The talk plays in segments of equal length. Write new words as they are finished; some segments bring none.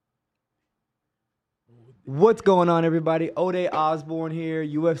What's going on, everybody? Ode Osborne here,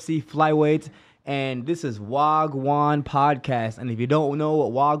 UFC Flyweight, and this is Wagwan Podcast. And if you don't know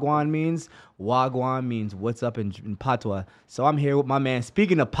what Wagwan means what's up in Patois. So I'm here with my man,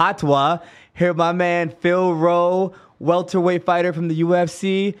 speaking of Patois, here with my man Phill Rowe, welterweight fighter from the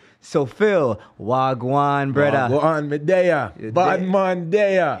UFC. So Phil, Wagwan, brother. Wagwan, Medea. Badman,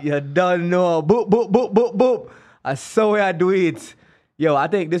 Dea. You don't know. Boop, boop, boop, boop, boop. I saw how I do it. Yo, I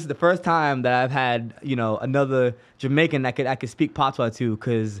think this is the first time that I've had, another Jamaican that I could speak Patois to,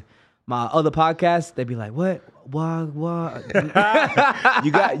 because my other podcasts, they'd be like, what? What?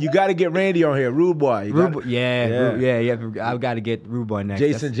 You got to get Randy on here, Rude Boy. Yeah. I've got to get Rude Boy next.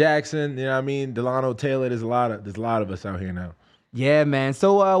 Jason Jackson, you know what I mean? Delano Taylor, there's a lot of us out here now. Yeah, man.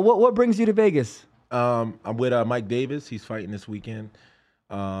 So what brings you to Vegas? I'm with Mike Davis. He's fighting this weekend.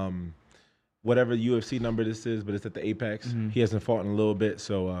 Whatever UFC number this is, but it's at the Apex. Mm-hmm. He hasn't fought in a little bit,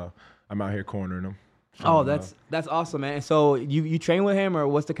 so I'm out here cornering him. That's awesome, man. So you train with him, or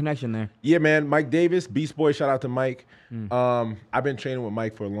what's the connection there? Yeah, man. Mike Davis, Beast Boy. Shout out to Mike. I've been training with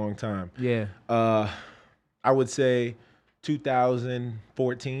Mike for a long time. Yeah. I would say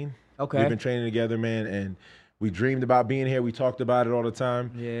 2014. Okay. We've been training together, man, and we dreamed about being here. We talked about it all the time.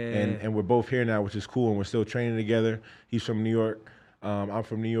 Yeah. And we're both here now, which is cool, and we're still training together. He's from New York. I'm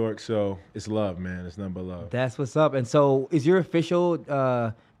from New York, so it's love, man. It's nothing but love. That's what's up. And so is your official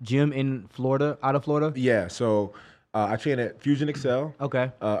gym in Florida, out of Florida? Yeah, so I train at Fusion Excel.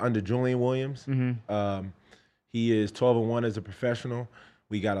 Okay. Under Julian Williams. Mm-hmm. He is 12-1 as a professional.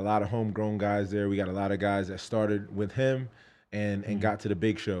 We got a lot of homegrown guys there. We got a lot of guys that started with him and got to the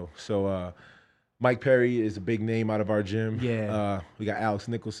big show. So Mike Perry is a big name out of our gym. Yeah. We got Alex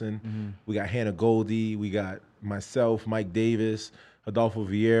Nicholson. We got Hannah Goldie. We got myself, Mike Davis, Adolfo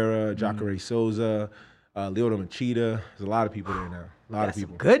Vieira, Jacare Souza, Leoto Machida. There's a lot of people there now. A lot of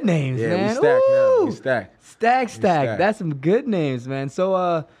people. Good names, yeah, man. We stacked now. We stacked. Stack. That's some good names, man.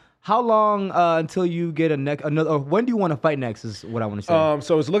 So how long until you get another, or when do you want to fight next is what I want to say.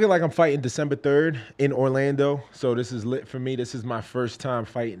 So it's looking like I'm fighting December 3rd in Orlando. So this is lit for me. This is my first time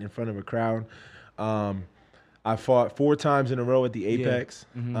fighting in front of a crowd. I fought 4 times in a row at the Apex.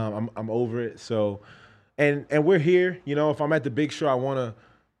 Yeah. Mm-hmm. I'm over it. So, and we're here. You know, if I'm at the big show, I wanna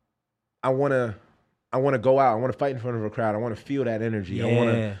go out. I want to fight in front of a crowd. I want to feel that energy. Yeah. I want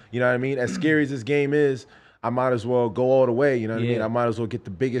to, you know what I mean? As scary as this game is, I might as well go all the way. You know what I mean? I might as well get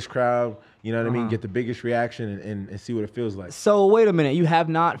the biggest crowd. You know what I mean? Get the biggest reaction and see what it feels like. So wait a minute. You have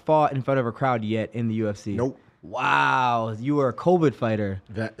not fought in front of a crowd yet in the UFC? Nope. Wow. You were a COVID fighter.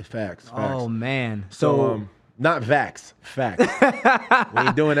 Facts. Oh, man. So not vax. Facts. We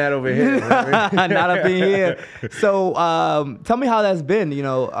ain't doing that over here. Not up in here. So tell me how that's been,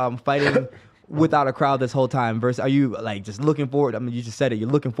 fighting without a crowd this whole time. Versus, are you like just looking forward? I mean, you just said it. You're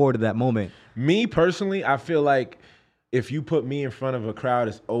looking forward to that moment. Me personally, I feel like if you put me in front of a crowd,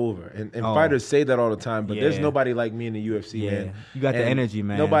 it's over. And fighters say that all the time, but there's nobody like me in the UFC, man. You got the energy,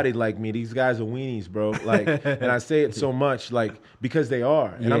 man. Nobody like me. These guys are weenies, bro. Like, and I say it so much, like, because they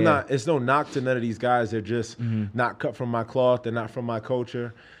are. And I'm not, it's no knock to none of these guys. They're just not cut from my cloth. They're not from my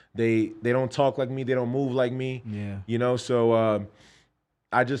culture. They don't talk like me. They don't move like me. Yeah. So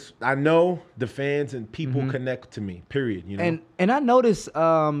I know the fans and people connect to me, period. And I notice,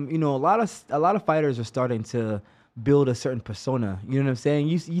 a lot of fighters are starting to build a certain persona. You know what I'm saying?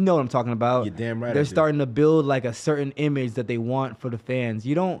 You know what I'm talking about. You're damn right. They're starting to build like a certain image that they want for the fans.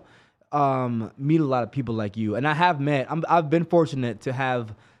 You don't meet a lot of people like you, and I have met. I've been fortunate to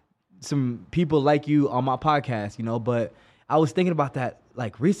have some people like you on my podcast. But I was thinking about that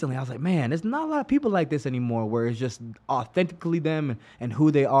like recently. I was like, man, there's not a lot of people like this anymore, where it's just authentically them and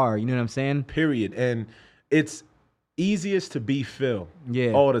who they are. You know what I'm saying? Period. And it's easiest to be Phil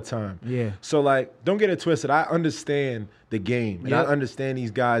all the time. Yeah. So, like, don't get it twisted. I understand the game. And I understand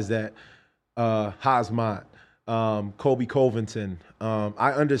these guys that Hazmat, Kobe Covington.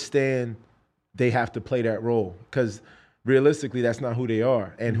 I understand they have to play that role because realistically, that's not who they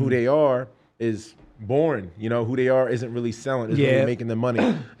are. And who they are is boring. Who they are isn't really selling. It's really making them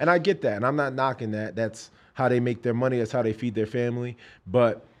money. And I get that. And I'm not knocking that. That's how they make their money. That's how they feed their family.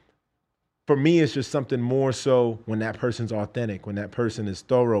 But for me, it's just something more so when that person's authentic, when that person is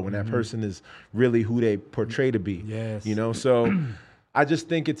thorough, when that person is really who they portray to be. Yes. So I just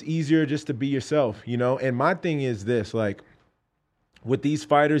think it's easier just to be yourself, And my thing is this, like, with these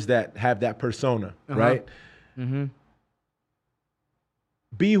fighters that have that persona, right? Mm-hmm.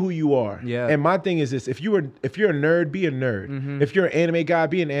 Be who you are. Yeah. And my thing is this, if you're a nerd, be a nerd. Mm-hmm. If you're an anime guy,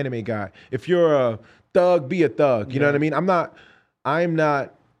 be an anime guy. If you're a thug, be a thug. You know what I mean? I'm not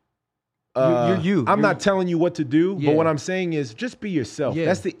You're you. I'm not telling you what to do, Yeah. but what I'm saying is just be yourself. Yeah.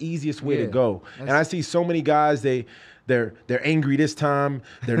 That's the easiest way Yeah. to go. And I see so many guys, they're angry this time,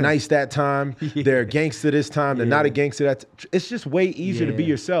 they're nice that time, they're a gangster this time, they're not a gangster. It's just way easier to be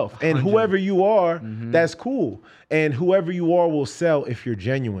yourself. And 100. whoever you are, that's cool. And whoever you are will sell if you're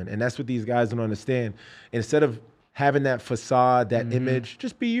genuine. And that's what these guys don't understand. Instead of having that facade, that image,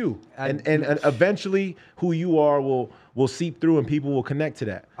 just be you. And eventually who you are will seep through and people will connect to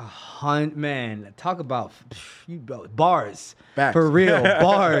that. Man, talk about bars. Facts. For real,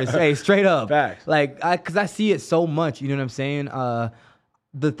 bars. Hey, straight up. Facts. Like, because I see it so much, you know what I'm saying?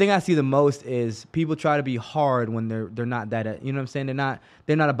 The thing I see the most is people try to be hard when they're not that, you know what I'm saying?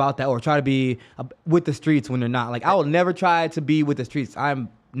 They're not about that, or try to be with the streets when they're not. Like, I will never try to be with the streets. I'm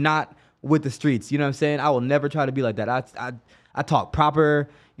not with the streets, you know what I'm saying? I will never try to be like that. I talk proper,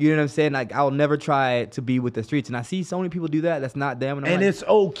 you know what I'm saying? Like, I will never try to be with the streets. And I see so many people do that. That's not them. And it's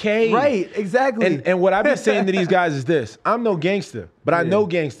okay. Right, exactly. And what I be saying to these guys is this: I'm no gangster, but I know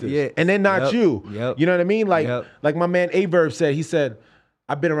gangsters, and they're not you. Yep. You know what I mean? Like my man Averb said. He said,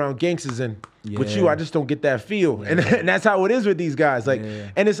 "I've been around gangsters, and with you, I just don't get that feel." And that's how it is with these guys. Like,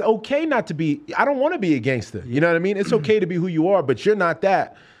 and it's okay not to be. I don't want to be a gangster. You know what I mean? It's okay to be who you are, but you're not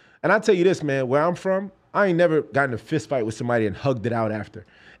that. And I tell you this, man. Where I'm from, I ain't never gotten in a fist fight with somebody and hugged it out after.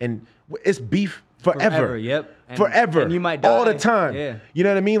 And it's beef forever. Forever. And you might die. All the time. Yeah. You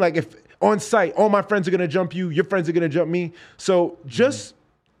know what I mean? Like, if on site, all my friends are gonna jump you, your friends are gonna jump me. So just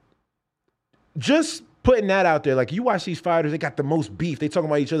putting that out there, like, you watch these fighters, they got the most beef. They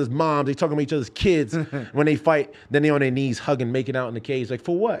talking about each other's moms, they talking about each other's kids. When they fight, then they on their knees hugging, making out in the cage. Like,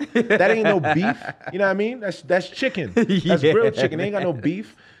 for what? That ain't no beef. You know what I mean? That's chicken. That's real chicken. They ain't got no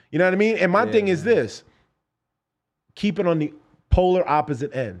beef. You know what I mean? And my thing is this: keep it on the polar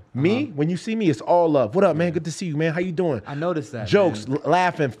opposite end. Me, when you see me, it's all love. What up, man? Good to see you, man. How you doing? I noticed that. Jokes,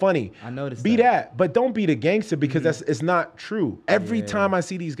 laughing, funny. I noticed be that. But don't be the gangster, because it's not true. Every time I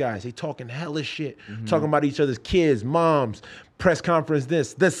see these guys, they talking hella shit, talking about each other's kids, moms, press conference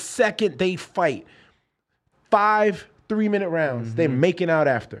this. The second they fight, 5 3-minute rounds, they making out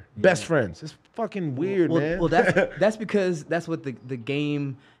after. Best friends. It's fucking weird, man. Well, that's because that's what the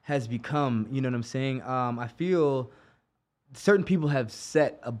game has become. You know what I'm saying? I feel certain people have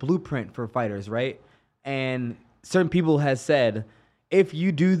set a blueprint for fighters, right? And certain people has said, if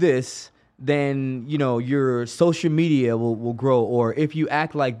you do this, then, you know, your social media will grow. Or if you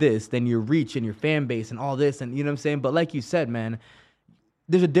act like this, then your reach and your fan base and all this. And you know what I'm saying? But like you said, man,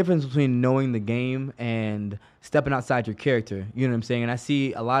 there's a difference between knowing the game and stepping outside your character. You know what I'm saying? And I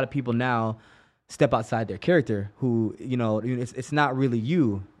see a lot of people now step outside their character who, you know, it's not really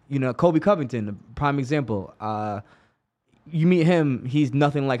you. You know, Kobe Covington, a prime example. You meet him, he's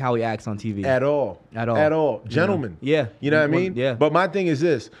nothing like how he acts on TV. At all. Gentleman. Yeah. You know what I mean? Yeah. But my thing is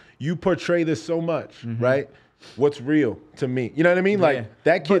this: you portray this so much, right? What's real to me? You know what I mean? Like,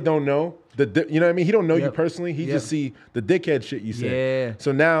 that kid don't know. You know what I mean? He don't know you personally. He just see the dickhead shit you say. Yeah.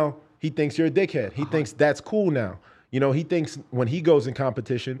 So now he thinks you're a dickhead. He thinks that's cool now. You know, he thinks when he goes in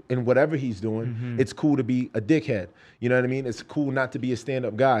competition and whatever he's doing, it's cool to be a dickhead. You know what I mean? It's cool not to be a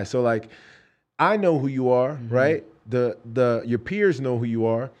stand-up guy. So, like, I know who you are, right? Your peers know who you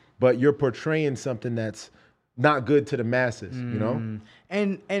are, but you're portraying something that's not good to the masses, you know?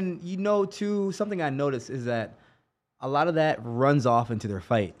 And you know, too, something I noticed is that a lot of that runs off into their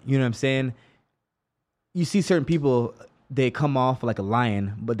fight. You know what I'm saying? You see certain people, they come off like a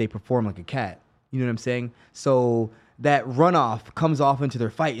lion, but they perform like a cat. You know what I'm saying? So that runoff comes off into their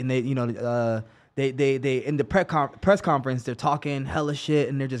fight, and they, you know, they in the press conference, they're talking hella shit,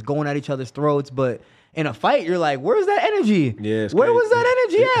 and they're just going at each other's throats. But in a fight, you're like, where's that energy? Yeah, where was that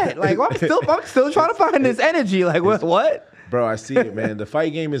energy at? Like, I'm still trying to find this energy. Like, what? Bro, I see it, man. The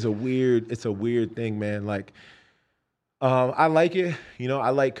fight game is a weird thing, man. Like, I like it. You know,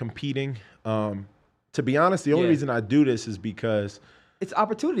 I like competing. To be honest, the only reason I do this is because it's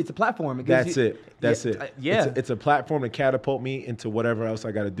opportunity. It's a platform. That's it. Yeah. It's a platform to catapult me into whatever else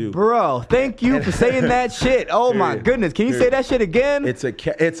I got to do. Bro, thank you for saying that shit. Oh my goodness. Can you say that shit again? It's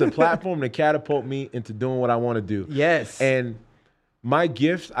a platform to catapult me into doing what I want to do. Yes. And my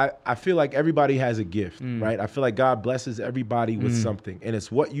gift, I feel like everybody has a gift, right? I feel like God blesses everybody with something. And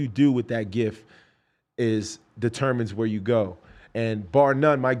it's what you do with that gift determines where you go. And bar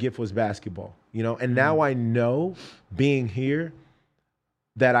none, my gift was basketball, you know? And now I know, being here,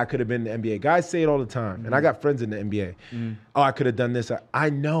 that I could have been in the NBA. Guys say it all the time, and I got friends in the NBA. Oh, I could have done this. I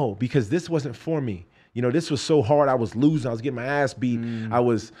know, because this wasn't for me. You know, this was so hard. I was losing. I was getting my ass beat.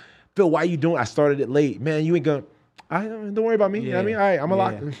 Phil, why you doing? I started it late. Man, you ain't gonna, don't worry about me. You know what I mean? All right, I'm a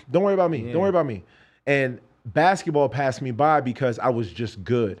lot. Don't worry about me. Don't worry about me. And basketball passed me by because I was just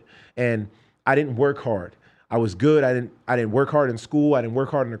good and I didn't work hard. I was good. I didn't work hard in school. I didn't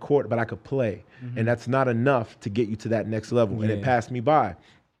work hard in the court, but I could play. And that's not enough to get you to that next level. And it passed me by.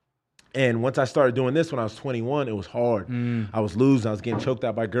 And once I started doing this when I was 21, it was hard. I was losing. I was getting choked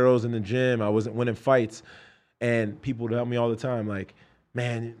out by girls in the gym. I wasn't winning fights. And people would help me all the time, like,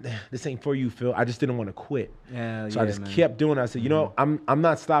 man, this ain't for you, Phil. I just didn't want to quit. So I just kept doing it. I said, you know, I'm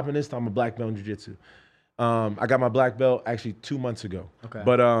not stopping this till I'm a black belt in jiu-jitsu. I got my black belt actually 2 months ago.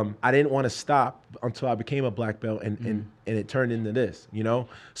 But I didn't want to stop until I became a black belt and it turned into this, you know?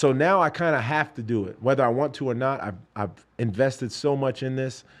 So now I kind of have to do it. Whether I want to or not, I've invested so much in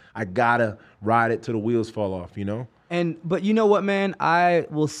this. I got to ride it till the wheels fall off, you know? But you know what, man? I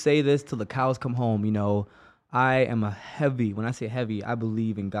will say this till the cows come home, you know? I am when I say heavy, I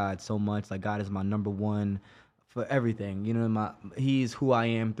believe in God so much. Like, God is my number one for everything. You know, he's who I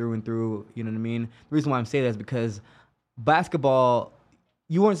am through and through. You know what I mean? The reason why I'm saying that is because basketball,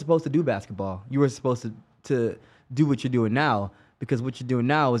 you weren't supposed to do basketball. You were supposed to do what you're doing now, because what you're doing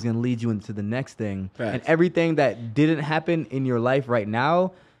now is going to lead you into the next thing. Facts. And everything that didn't happen in your life right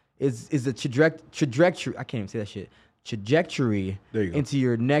now is a trajectory. I can't even say that shit. Trajectory into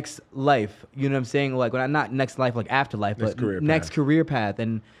your next life. You know what I'm saying? Like, when not next life, like afterlife, but next career path.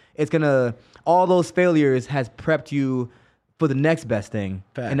 And it's gonna, all those failures has prepped you for the next best thing.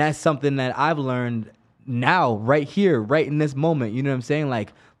 Facts. And that's something that I've learned now, right here, right in this moment. You know what I'm saying?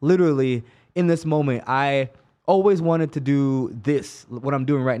 Like, literally in this moment, I always wanted to do this, what I'm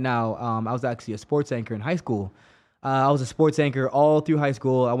doing right now. I was actually a sports anchor in high school. I was a sports anchor all through high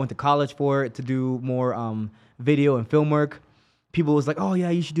school. I went to college for it to do more video and film work. People was like, oh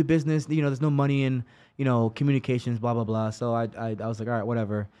yeah, you should do business. You know, there's no money in, you know, communications, blah, blah, blah. So I was like, all right,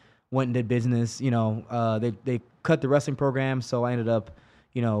 whatever. Went and did business. You know, they cut the wrestling program. So I ended up,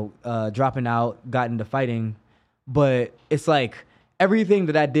 you know, dropping out, got into fighting. But it's like everything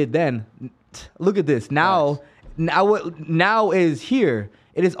that I did then, look at this. Now is here.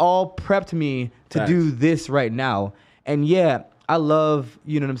 It is all prepped me to do this right now. And yeah, I love,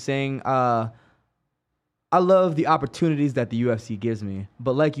 you know what I'm saying? I love the opportunities that the UFC gives me.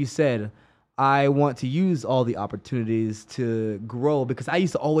 But like you said, I want to use all the opportunities to grow, because I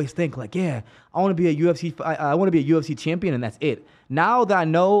used to always think like, yeah, I want to be a UFC champion and that's it. Now that I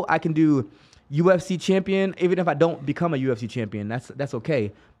know I can do UFC champion, even if I don't become a UFC champion, that's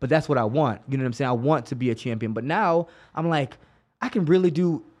okay. But that's what I want. You know what I'm saying? I want to be a champion. But now I'm like, I can really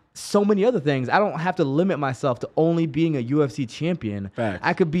do so many other things. I don't have to limit myself to only being a UFC champion. Facts.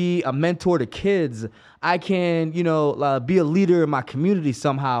 I could be a mentor to kids. I can, you know, be a leader in my community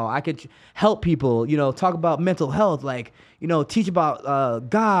somehow. I could help people, you know, talk about mental health, like, you know, teach about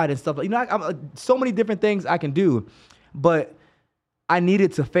God and stuff. You know, I'm so many different things I can do. But I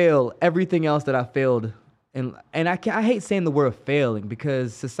needed to fail everything else that I failed. And I hate saying the word failing,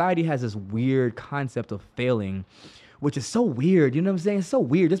 because society has this weird concept of failing, which is so weird. You know what I'm saying? It's so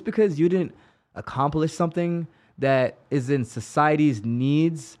weird. Just because you didn't accomplish something that is in society's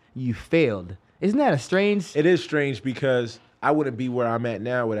needs, you failed. Isn't that a strange? It is strange, because I wouldn't be where I'm at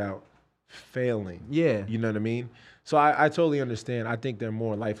now without failing. Yeah. You know what I mean? So I totally understand. I think there are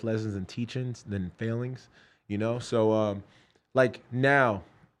more life lessons and teachings than failings, you know? So like now,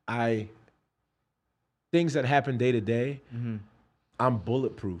 things that happen day to day, I'm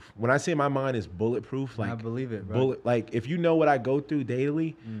bulletproof. When I say my mind is bulletproof, like, I believe it, bro. Like, if you know what I go through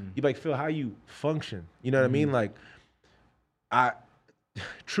daily, you're like, Phil, how you function? You know what I mean? Like,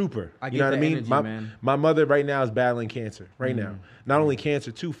 trooper. I you know what I mean? energy, man. My mother right now is battling cancer right now. Not only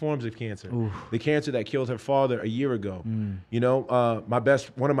cancer, 2 forms of cancer. Oof. The cancer that killed her father a year ago. You know,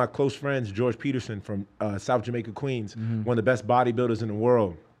 one of my close friends, George Peterson from South Jamaica, Queens, one of the best bodybuilders in the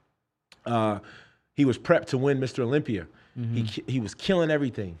world. He was prepped to win Mr. Olympia. He was killing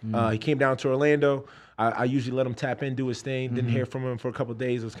everything. He came down to Orlando. I usually let him tap in, do his thing. Didn't hear from him for a couple of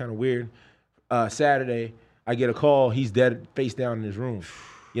days. It was kind of weird. Saturday, I get a call. He's dead, face down in his room.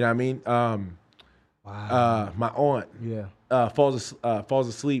 You know what I mean? Wow. My aunt falls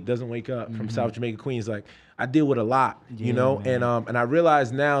asleep, doesn't wake up, from South Jamaica, Queens. Like, I deal with a lot, you know? Man. And I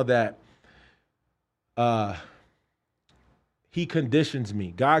realize now that he conditions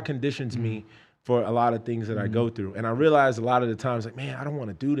me. God conditions me for a lot of things that I go through. And I realize a lot of the times, like, man, I don't want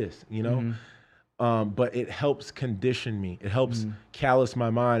to do this, you know? But it helps condition me. It helps callous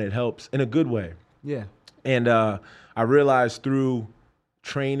my mind. It helps in a good way. Yeah. And I realized through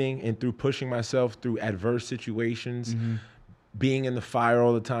training and through pushing myself through adverse situations, being in the fire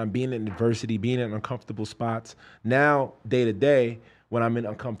all the time, being in adversity, being in uncomfortable spots. Now, day to day, when I'm in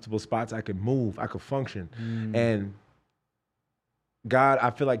uncomfortable spots, I can move, I can function. And God, I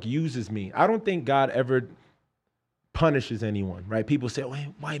feel like, uses me. I don't think God ever punishes anyone, right? People say, "Wait,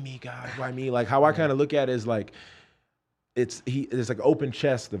 why me, God? Why me?" Like how I kind of look at it is like it's like an open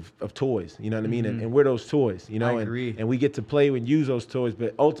chest of toys, you know what I mean? And we're those toys, you know, I agree. and we get to play and use those toys,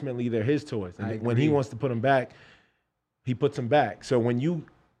 but ultimately they're his toys. And when he wants to put them back, he puts them back. So when you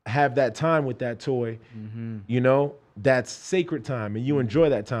have that time with that toy, you know, that's sacred time and you enjoy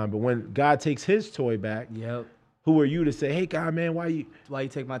that time. But when God takes his toy back, who are you to say, "Hey God, man, why you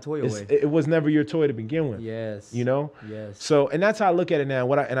take my toy away?" It was never your toy to begin with. Yes. You know? Yes. So, and that's how I look at it now.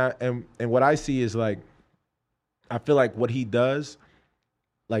 What I see is like, I feel like what he does,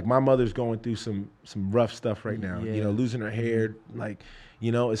 like my mother's going through some rough stuff right now, you know, losing her hair, like,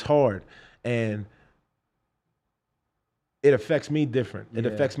 you know, it's hard. And it affects me different. It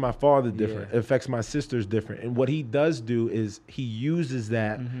affects my father different. It affects my sisters different. And what he does do is he uses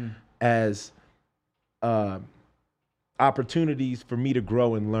that as opportunities for me to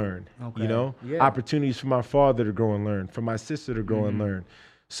grow and learn, you know, opportunities for my father to grow and learn, for my sister to grow and learn.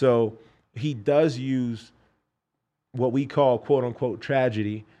 So he does use what we call quote unquote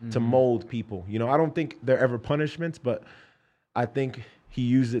tragedy to mold people. You know, I don't think they're ever punishments, but I think he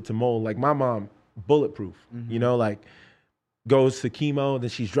used it to mold. Like my mom, bulletproof, you know, like goes to chemo, then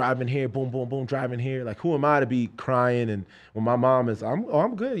she's driving here, boom, boom, boom, driving here. Like who am I to be crying? And when my mom is,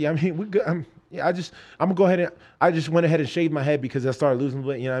 I'm good. Yeah, I mean, we're good. I'm gonna go ahead and I just went ahead and shaved my head because I started losing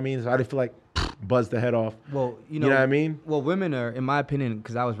weight. You know what I mean? So I didn't feel like buzzed the head off. Well, you know what I mean? Well, women are, in my opinion,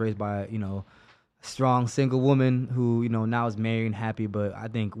 because I was raised by, you know, strong single woman who, you know, now is married and happy, but I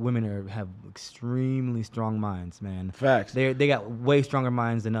think women have extremely strong minds, man. Facts. They got way stronger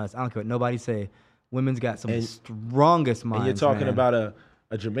minds than us. I don't care what nobody say. Women's got some of the strongest minds. And you're talking about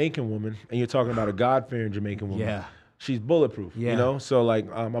a Jamaican woman, and you're talking about a God-fearing Jamaican woman. Yeah. She's bulletproof, you know? So, like,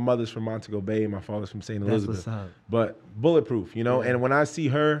 my mother's from Montego Bay, and my father's from St. Elizabeth. That's what's up. But bulletproof, you know? And when I see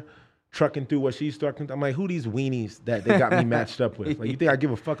her trucking through what she's trucking through, I'm like, who these weenies that they got me matched up with? Like, you think I give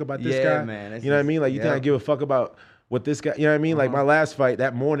a fuck about this guy? Man. You know what I mean? Like, you think I give a fuck about what this guy, you know what I mean? Like, my last fight,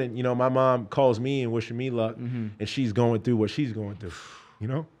 that morning, you know, my mom calls me and wishing me luck, and she's going through what she's going through, you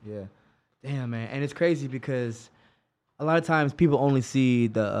know? Yeah. Damn, man. And it's crazy because a lot of times people only see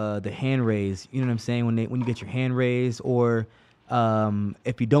the hand raise, you know what I'm saying, when you get your hand raised, or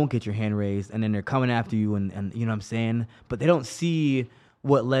if you don't get your hand raised and then they're coming after you and you know what I'm saying, but they don't see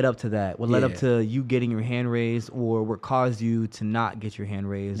what led up to that, what led up to you getting your hand raised, or what caused you to not get your hand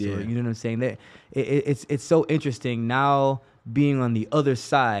raised, or you know what I'm saying. That it's so interesting now being on the other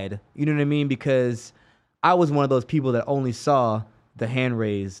side, you know what I mean, because I was one of those people that only saw the hand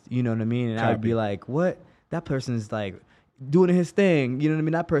raised, you know what I mean, and I'd be like, what? That person's like doing his thing, you know what I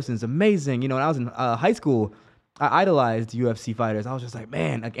mean? That person's amazing, you know. When I was in high school, I idolized UFC fighters. I was just like,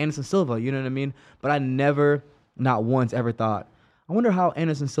 man, like Anderson Silva, you know what I mean? But I never, not once, ever thought, I wonder how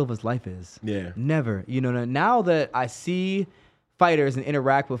Anderson Silva's life is. Yeah. Never. You know, now that I see fighters and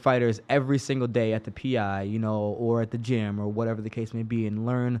interact with fighters every single day at the PI, you know, or at the gym or whatever the case may be, and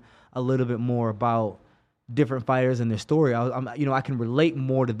learn a little bit more about different fighters and their story, I can relate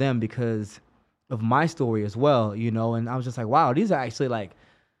more to them because of my story as well, you know. And I was just like, wow, these are actually like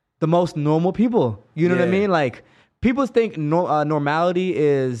the most normal people. You know what I mean? Like, people think normality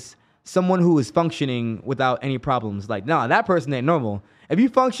is someone who is functioning without any problems. Like, nah, that person ain't normal. If you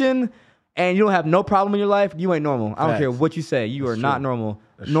function and you don't have no problem in your life, you ain't normal. I don't care what you say. You are not normal.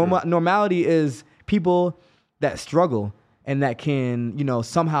 Normality is people that struggle and that can, you know,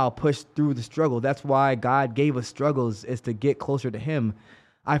 somehow push through the struggle. That's why God gave us struggles, is to get closer to him.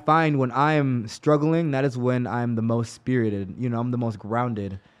 I find when I'm struggling, that is when I'm the most spirited. You know, I'm the most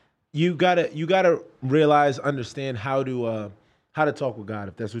grounded. You gotta realize, understand how to talk with God,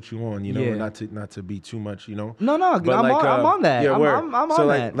 if that's what you want, you know, not to be too much, you know. No, but I'm on that. I'm on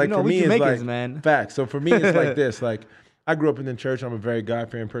that. Like, you know, for me, it's like, man. Facts. So for me, it's like this. Like, I grew up in the church. I'm a very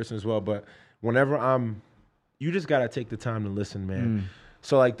God-fearing person as well. But whenever you just gotta take the time to listen, man.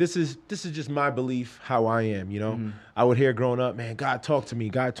 So like, this is just my belief, how I am, you know. I would hear growing up, man, God talked to me.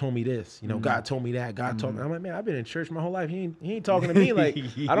 God told me this, you know. God told me that. God told me. I'm like, man, I've been in church my whole life. He ain't talking to me. Like,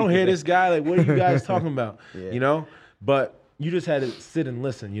 I don't hear this guy. Like, what are you guys talking about? You know. But you just had to sit and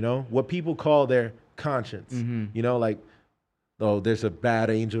listen, you know. What people call their conscience, you know, like, oh, there's a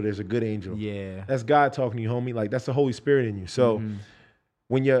bad angel, there's a good angel. Yeah, that's God talking to you, homie. Like, that's the Holy Spirit in you. So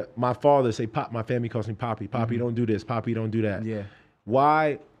when my father say, Pop, my family calls me Poppy. Poppy, don't do this. Poppy, don't do that. Yeah.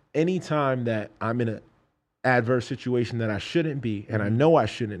 Why? Anytime that I'm in an adverse situation that I shouldn't be, and I know I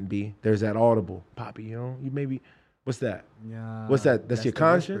shouldn't be, there's that audible, Poppy, you know, you maybe, what's that? Yeah. What's that? That's your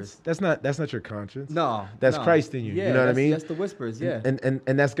conscience? Whispers. That's not your conscience. No. That's Christ in you. Yeah, you know what I mean? That's the whispers, yeah. And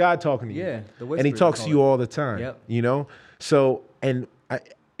that's God talking to you. Yeah, the whispers. And he talks to you all the time. Yep. You know? So, and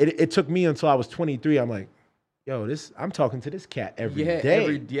it took me until I was 23. I'm like, yo, I'm talking to this cat every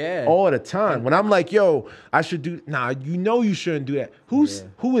day. Yeah. All the time. When I'm like, yo, I should do, you shouldn't do that. Who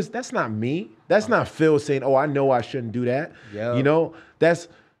is, that's not me. That's not Phil saying, oh, I know I shouldn't do that. Yep. You know, that's,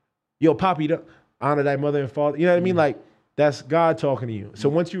 yo, Poppy, honor thy mother and father. You know what I mean? Like, that's God talking to you. So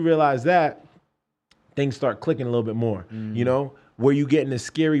once you realize that, things start clicking a little bit more. You know, where you get in the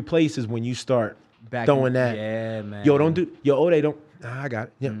scary places when you start throwing that. Yeah, man. Yo, Ode, don't. Nah, I got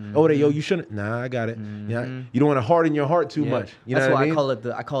it. Yeah. Ode, yo, you shouldn't. Nah, I got it. Yeah. You don't want to harden your heart too much. You know That's what why I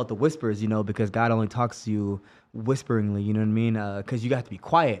mean? I call it the whispers, you know, because God only talks to you whisperingly, you know what I mean? Because you got to be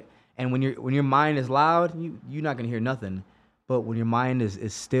quiet. And when your mind is loud, you're not gonna hear nothing. But when your mind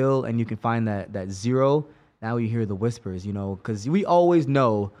is still and you can find that zero, now you hear the whispers, you know, because we always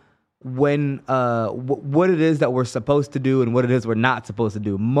know when what it is that we're supposed to do and what it is we're not supposed to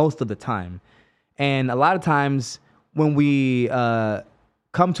do most of the time. And a lot of times when we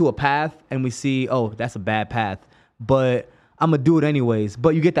come to a path and we see, oh, that's a bad path, but I'm going to do it anyways.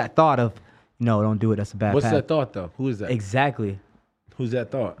 But you get that thought of, no, don't do it. That's a bad path. What's that thought, though? Who is that? Exactly. Who's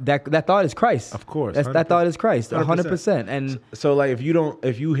that thought? That thought is Christ. Of course. That thought is Christ, 100%. And so like, if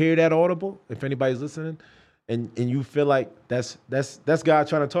you hear that audible, if anybody's listening, and you feel like that's God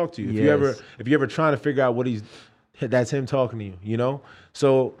trying to talk to you. If you ever trying to figure out that's him talking to you, you know?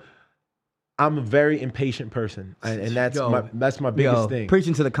 So I'm a very impatient person, and that's my biggest thing.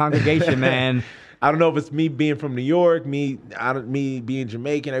 Preaching to the congregation, man. I don't know if it's me being from New York, me being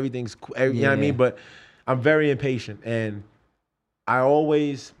Jamaican, everything's you know what I mean? But I'm very impatient, and I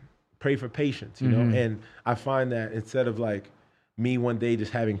always pray for patience, you know? And I find that instead of like me one day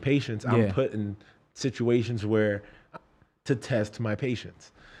just having patience, I'm put in situations where to test my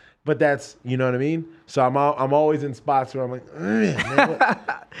patience. But that's, you know what I mean? So I'm always in spots where I'm like,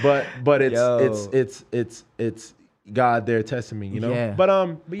 man, but it's God there testing me, you know? Yeah.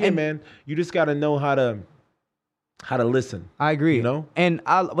 But yeah, man, you just got to know how to listen. I agree. You know? And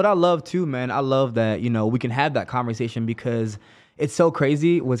what I love too, man, I love that, you know, we can have that conversation because it's so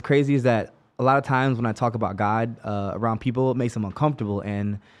crazy. What's crazy is that a lot of times when I talk about God around people, it makes them uncomfortable.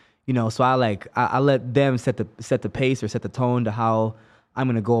 And, you know, so I let them set the pace or set the tone to how I'm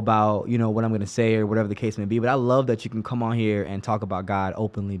going to go about, you know, what I'm going to say or whatever the case may be. But I love that you can come on here and talk about God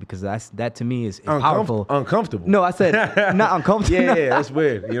openly because that to me is powerful. Uncomfortable. No, I said not uncomfortable. Yeah, that's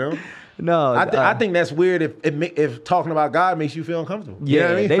weird, you know? No, I think that's weird if talking about God makes you feel uncomfortable.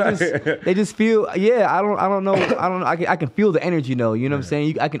 Yeah, you know what I mean? they just feel. Yeah, I don't know. I can feel the energy though. You know what I'm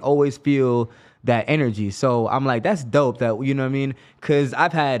saying? I can always feel that energy. So I'm like, that's dope. That, you know what I mean? Because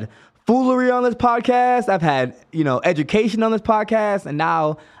I've had foolery on this podcast. I've had, you know, education on this podcast, and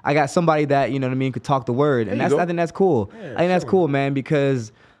now I got somebody that, you know what I mean, could talk the word, and I think that's cool. Yeah, I think that's cool, man,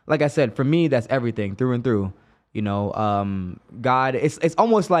 because like I said, for me, that's everything through and through. You know, God, it's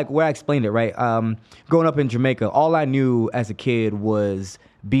almost like where I explained it, right? Growing up in Jamaica, all I knew as a kid was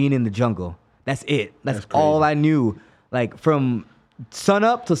being in the jungle. That's it. That's all I knew. Like from sun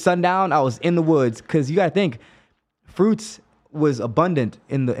up to sundown, I was in the woods. Because you gotta think, fruits was abundant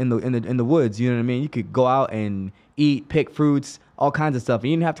in the woods. You know what I mean? You could go out and eat, pick fruits, all kinds of stuff.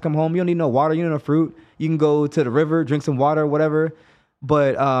 You didn't have to come home. You don't need no water. You don't need no fruit. You can go to the river, drink some water, whatever.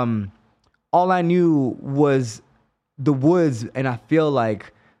 But all I knew was the woods, and I feel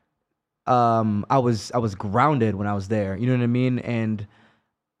like I was grounded when I was there. You know what I mean? And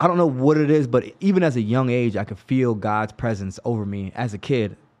I don't know what it is, but even as a young age, I could feel God's presence over me as a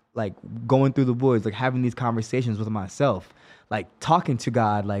kid, like going through the woods, like having these conversations with myself, like talking to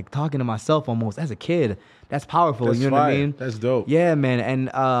God, like talking to myself almost as a kid. That's powerful. That's you know what I mean? That's dope. Yeah, man.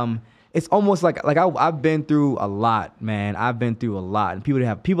 And it's almost like I've been through a lot, man. I've been through a lot, and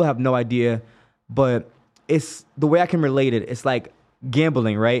people have no idea, but it's the way I can relate it. It's like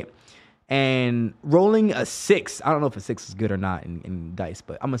gambling, right? And rolling a 6. I don't know if a 6 is good or not in dice,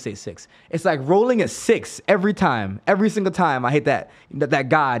 but I'm gonna say 6. It's like rolling a 6 every time, every single time I hit that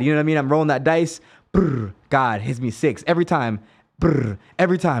God. You know what I mean? I'm rolling that dice. Brr, God hits me 6 every time. Brr,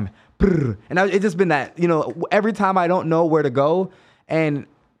 every time. Brr. And it's just been that, you know, every time I don't know where to go, and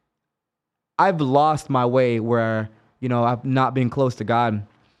I've lost my way where, you know, I've not been close to God,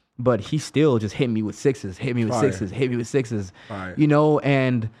 but He still just hit me with 6s, hit me with 6s, hit me with 6s. You know,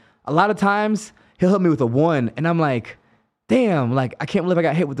 and a lot of times He'll hit me with a 1, and I'm like, damn, like I can't believe I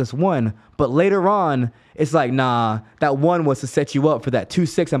got hit with this 1. But later on, it's like, nah, that 1 was to set you up for that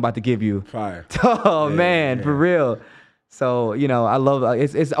 2-6 I'm about to give you. Fire. Oh yeah, man, yeah. For real. So, you know, I love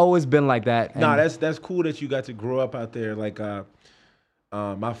it's always been like that. No, that's cool that you got to grow up out there. Like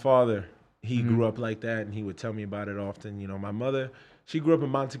my father, he grew up like that, and he would tell me about it often. You know, my mother, she grew up in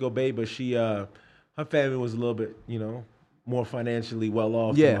Montego Bay, but she her family was a little bit, you know, more financially well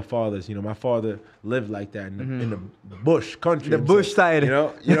off Yeah. than my father's. You know, my father lived like that in the bush country. The bush side. You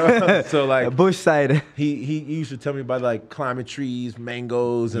know. So like the bush side. he used to tell me about like climbing trees,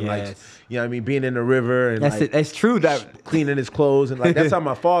 mangoes, and like Yes. you know what I mean, being in the river and That's like it. That's true. That cleaning his clothes and like that's how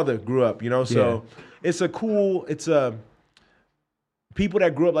my father grew up. You know, so it's a people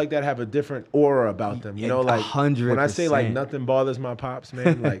that grew up like that have a different aura about them. You know, like 100%. when I say like nothing bothers my pops,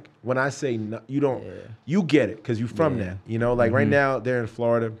 man. Like when I say you don't, you get it because you from that. You know, like right now they're in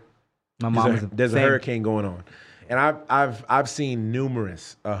Florida. my mom There's a hurricane going on, and I've seen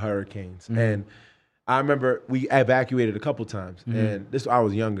numerous hurricanes, and I remember we evacuated a couple times, and I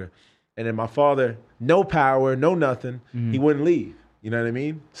was younger, and then my father, no power, no nothing, he wouldn't leave. You know what I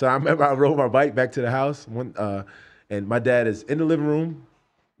mean? So I remember I rode my bike back to the house and my dad is in the living room,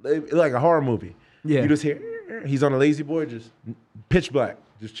 like a horror movie. Yeah. You just hear, he's on a lazy boy, just pitch black,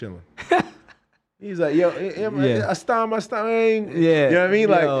 just chilling. He's like, yo, I stomp. Yeah. You know what I mean?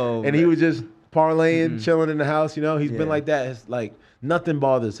 Like, Yo, and he was just parlaying, chilling in the house, you know? He's been like that. It's like nothing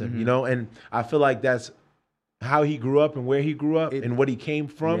bothers him, you know? And I feel like that's how he grew up and where he grew up and what he came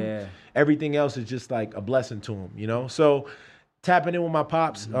from. Yeah. Everything else is just like a blessing to him, you know? So tapping in with my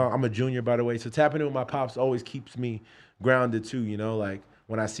pops, I'm a junior, by the way. So tapping in with my pops always keeps me grounded too, you know? Like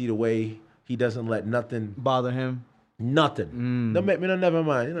when I see the way he doesn't let nothing bother him. Nothing. No, never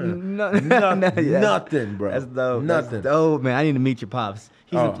mind. You know, Yeah. nothing, bro. That's dope. Nothing. That's dope, man. I need to meet your pops.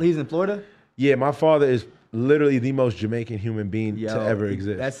 He's in Florida? Yeah, my father is literally the most Jamaican human being to ever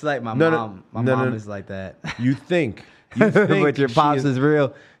exist. That's like my mom. My mom is like that. You think. But your pops is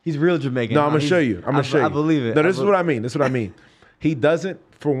real. He's real Jamaican. No, I'm going to show you. I believe it. No, this is what I mean. This is what I mean. He doesn't,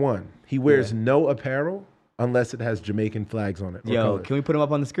 for one, he wears no apparel unless it has Jamaican flags on it. Yo, colors. can we put him up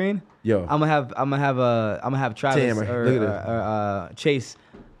on the screen? Yo. I'm gonna have Travis Damn, or Chase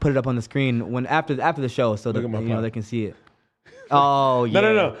put it up on the screen after the show so that they can see it. Oh yeah.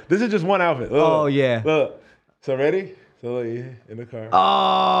 No. This is just one outfit. Look, oh yeah. Look. So ready? So look, in the car.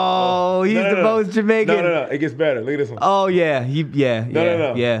 Oh, he's the most Jamaican. No. It gets better. Look at this one. Oh yeah.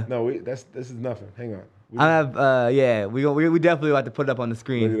 No. Yeah. No, this is nothing. Hang on. We definitely have to put it up on the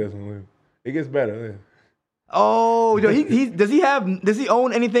screen. Look at this one. Look. It gets better. Look. Oh, does he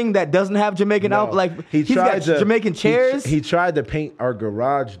own anything that doesn't have Jamaican out? Like he's got Jamaican chairs. He tried to paint our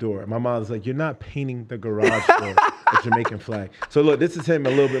garage door. My mom was like, "You're not painting the garage door a Jamaican flag." So look, this is him a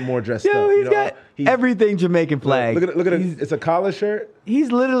little bit more dressed up. He's got everything Jamaican flag. Look at it. It's a collar shirt. He's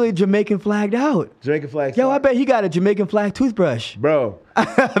literally Jamaican flagged out. Jamaican flag. Yo, I bet he got a Jamaican flag toothbrush. Bro.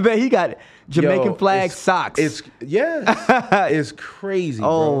 I bet he got Jamaican flag socks. It's crazy, bro.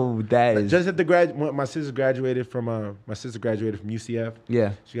 Oh, that is just at the my sister graduated from UCF.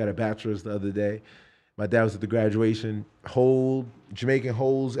 Yeah. She got a bachelor's the other day. My dad was at the graduation. Jamaican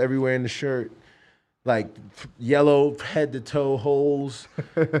holes everywhere in the shirt. Like yellow head to toe holes.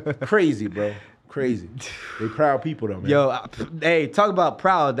 Crazy, bro. Crazy. They proud people though, man. Yo, hey, talk about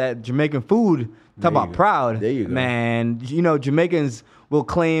proud. That Jamaican food. Talk about proud. There you go. Man, you know, Jamaicans will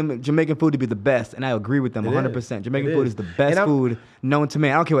claim Jamaican food to be the best, and I agree with them 100%. Jamaican food is the best food known to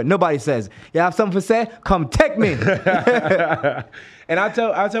man. I don't care what nobody says. You have something to say? Come take me. And I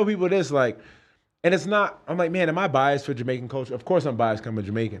tell people this, like, and it's not, I'm like, man, am I biased for Jamaican culture? Of course I'm biased because I'm a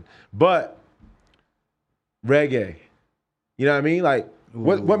Jamaican. But reggae, you know what I mean? Like,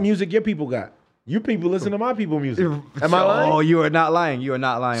 what music your people got? You people listen to my people music. Am I lying? Oh, you are not lying. You are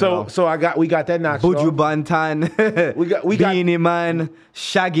not lying. So we got that notched off. Buju Banton, we got Beanie Man,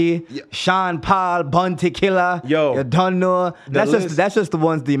 Shaggy, Sean Paul, Bunty Killer. Yo, you don't know. That's just the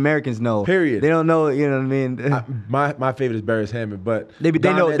ones the Americans know. Period. They don't know. You know what I mean? My favorite is Barris Hammond, but they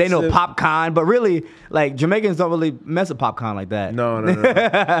know popcorn, but really like Jamaicans don't really mess with popcorn like that. No.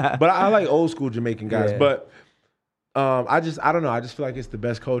 But I like old school Jamaican guys, but. I don't know. I just feel like it's the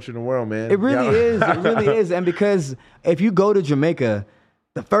best culture in the world, man. It really is. It really is. And because if you go to Jamaica,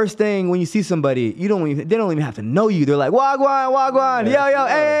 the first thing when you see somebody, they don't even have to know you. They're like, wagwan, yo,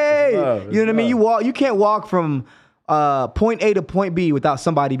 hey. You know what I mean? You can't walk from point A to point B without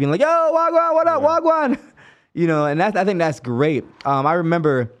somebody being like, yo, wagwan, what up, wagwan? You know, and I think that's great. I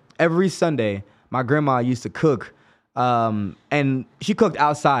remember every Sunday, my grandma used to cook. And she cooked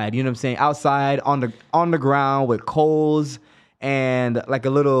outside, you know what I'm saying? Outside on the ground with coals and like a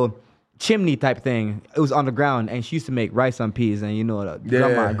little chimney type thing. It was on the ground, and she used to make rice and peas, and you know,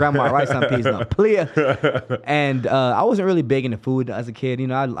 grandma rice and peas, no, clear. And I wasn't really big into food as a kid, you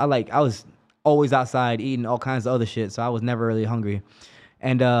know. I was always outside eating all kinds of other shit, so I was never really hungry.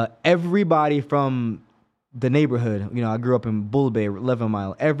 And everybody from the neighborhood, you know, I grew up in Bull Bay, 11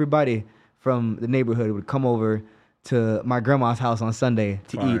 Mile. Everybody from the neighborhood would come over to my grandma's house on Sunday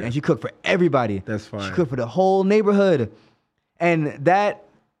to eat, and she cooked for everybody. That's fine. She cooked for the whole neighborhood, And that,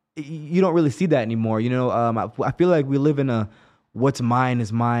 you don't really see that anymore. You know, I feel like we live in a what's mine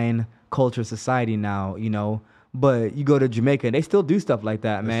is mine culture society now, you know. But you go to Jamaica, and they still do stuff like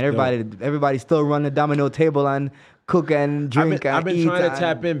that, man. Everybody still run the domino table and cook and drink I've been eat. trying to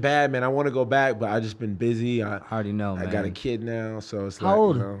tap in bad, man. I want to go back, but I just been busy. I already know, man. I got a kid now, so it's How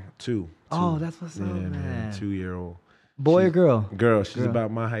old? Two. Oh, that's what's up, Yeah, man. 2-year-old. Boy or girl? Girl. She's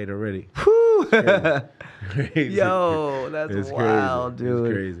about my height already. Whew. Crazy. Yo, that's It's wild, crazy. dude.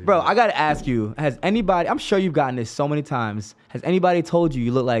 It's crazy. Bro, I got to ask you, has anybody, I'm sure you've gotten this so many times, has anybody told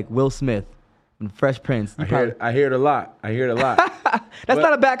you look like Will Smith from Fresh Prince? I hear it a lot. That's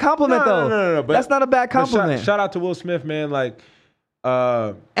not a bad compliment, though. No. That's not a bad compliment. Shout out to Will Smith, man. Like,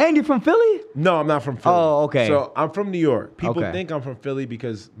 and you're from Philly? no, I'm not from Philly. Oh, okay. So I'm from New York. People Okay. think I'm from Philly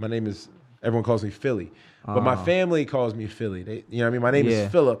because everyone calls me Philly. But my family calls me Philly. You know what I mean? My name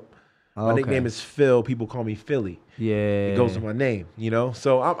is Phillip. My nickname is Phill. People call me Philly. Yeah. It goes with my name, you know?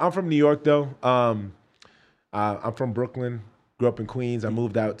 So I'm from New York, though. I'm from Brooklyn. Grew up in Queens. I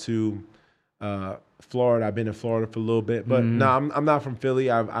moved out to Florida. I've been in Florida for a little bit. But no, I'm not from Philly.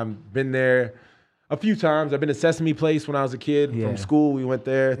 I've been there a few times. I've been to Sesame Place when I was a kid. Yeah. From school, we went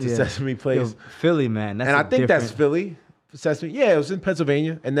there to Sesame Place. Yo, Philly, man. That's And I think that's Philly. Sesame. Yeah, it was in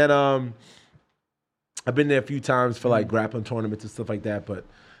Pennsylvania. And then I've been there a few times for like grappling tournaments and stuff like that. But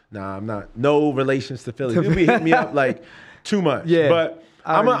nah, I'm not. No relations to Philly. They'll be hitting me up like too much. Yeah. But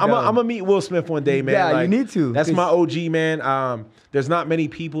I'm gonna meet Will Smith one day, man. Yeah, like, you need to. That's my OG, man. There's not many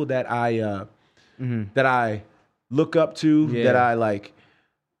people that I look up to, that I like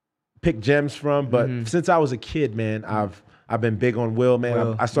pick gems from. But since I was a kid, man, I've been big on Will, man.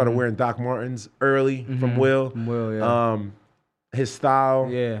 Will. I started wearing Doc Martens early from Will. From Will, yeah. His style.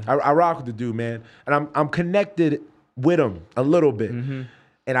 Yeah. I rock with the dude, man. And I'm connected with him a little bit.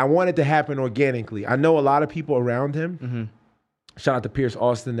 And I want it to happen organically. I know a lot of people around him. Shout out to Pierce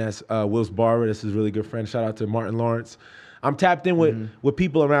Austin, that's Will's barber. That's his really good friend. Shout out to Martin Lawrence. I'm tapped in with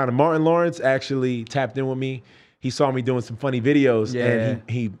people around him. Martin Lawrence actually tapped in with me. He saw me doing some funny videos, and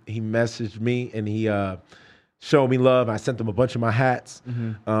he messaged me, and he showed me love. I sent him a bunch of my hats.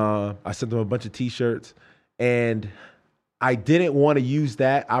 I sent him a bunch of T-shirts, and I didn't want to use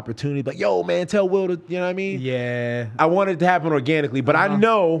that opportunity, but yo, man, tell Will to, you know what I mean? Yeah. I wanted it to happen organically, but I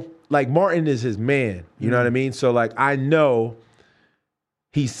know, like, Martin is his man. You know what I mean? So, like, I know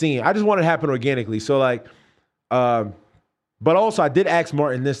he's seeing. I just want it to happen organically. So, like, but also I did ask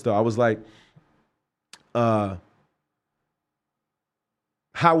Martin this, though. I was like, how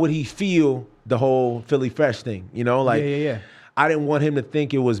would he feel the whole Philly Fresh thing? You know, like, Yeah. I didn't want him to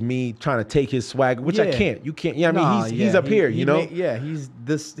think it was me trying to take his swag, which I can't. You can't. Yeah, I mean, he's up here, you know?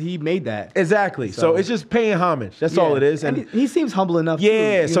 He made that. Exactly. So it's just paying homage. That's all it is. And he seems humble enough.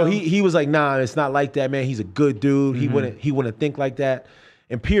 Yeah. Too, So know? he was like, nah, it's not like that, man. He's a good dude. He wouldn't think like that.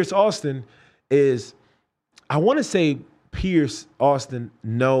 And Pierce Austin is, I want to say Pierce Austin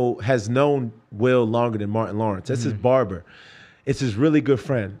has known Will longer than Martin Lawrence. That's his barber. It's his really good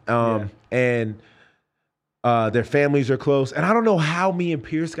friend. And their families are close. And I don't know how me and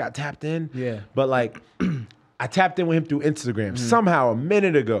Pierce got tapped in. Yeah. But like, I tapped in with him through Instagram somehow a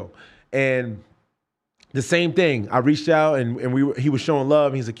minute ago. And the same thing. I reached out and he was showing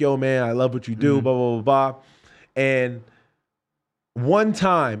love. He's like, yo, man, I love what you do, blah, blah, blah, blah. And one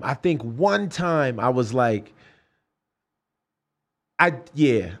time I was like,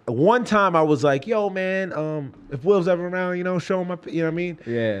 one time I was like, yo, man, if Will's ever around, you know, show him up, you know what I mean?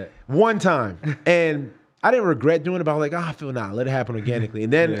 Yeah. One time. And I didn't regret doing it, but I was like, I feel let it happen organically.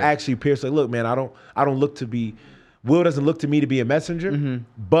 And then actually Pierce like, look, man, I don't look to be, Will doesn't look to me to be a messenger,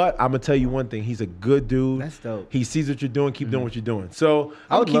 but I'm gonna tell you one thing, he's a good dude. That's dope. He sees what you're doing, keep doing what you're doing. So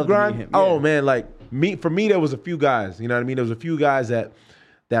I would keep love to meet grinding. him, Oh man, like for me, there was a few guys, you know what I mean? There was a few guys that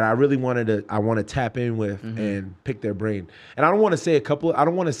I really want to tap in with and pick their brain. And I don't want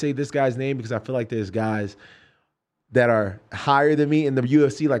to say this guy's name because I feel like there's guys that are higher than me in the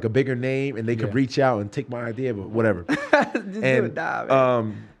UFC, like a bigger name, and they could reach out and take my idea, but whatever.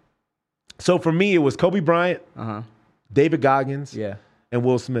 So for me, it was Kobe Bryant, David Goggins, and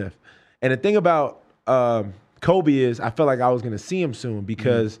Will Smith. And the thing about Kobe is I felt like I was going to see him soon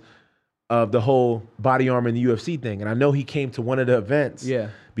because of the whole body armor in the UFC thing. And I know he came to one of the events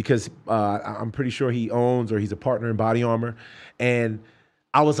because I'm pretty sure he owns or he's a partner in Body Armor. And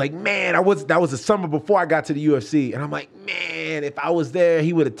I was like, man, that was the summer before I got to the UFC. And I'm like, man, if I was there,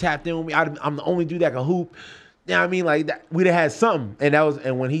 he would have tapped in with me. I'm the only dude that can hoop. You know what I mean? Like that, we'd have had something.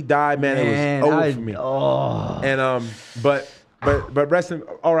 And when he died, man, it was over for me. And but rest in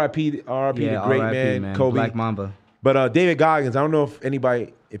R.I.P. the great man, Kobe. Black Mamba. But David Goggins, I don't know if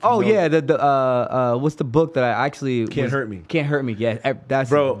anybody If you know, yeah, the what's the book that I actually Can't Hurt Me. Can't Hurt Me. Yeah, that's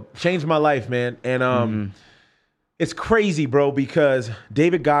Bro, changed my life, man. And it's crazy, bro, because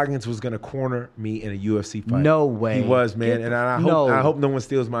David Goggins was gonna corner me in a UFC fight. No way. He was, man. And I hope no one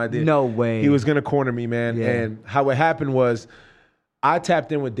steals my idea. No way. He was gonna corner me, man. Yeah. And how it happened was I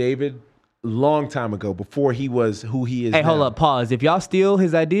tapped in with David long time ago, before he was who he is. Hey, now. hold up, pause. If y'all steal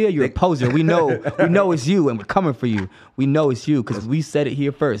his idea, you're a poser. We know it's you, and we're coming for you. We know it's you because we said it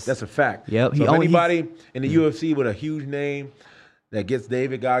here first. That's a fact. Yep. So if anybody in the UFC with a huge name that gets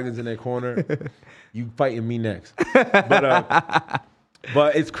David Goggins in their corner, you fighting me next. But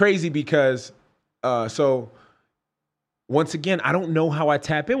it's crazy because so once again, I don't know how I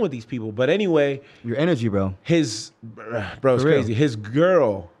tap in with these people. But anyway, your energy, bro. It's crazy. His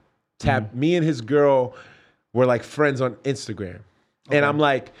girl tapped me, and his girl were like friends on Instagram. Okay. And I'm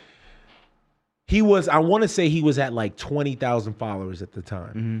like, I want to say he was at like 20,000 followers at the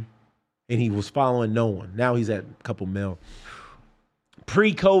time. And he was following no one. Now he's at a couple mil.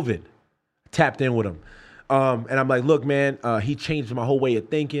 Pre-COVID, tapped in with him. And I'm like, look, man, he changed my whole way of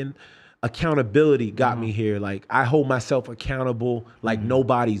thinking. Accountability got me here. Like, I hold myself accountable like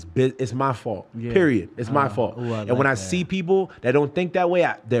nobody's business. It's my fault, period. It's my fault. Ooh, and when I see people that don't think that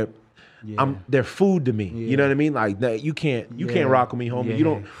way, they're food to me. Yeah. You know what I mean? Like, you can't rock with me, homie.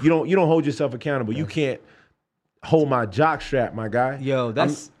 Yeah. You don't hold yourself accountable. You can't hold my jock strap, my guy. Yo,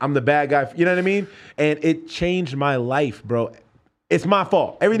 I'm the bad guy. You know what I mean? And it changed my life, bro. It's my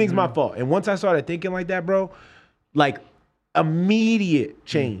fault. Everything's my fault. And once I started thinking like that, bro, like immediate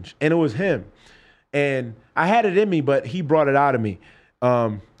change. And it was him. And I had it in me, but he brought it out of me.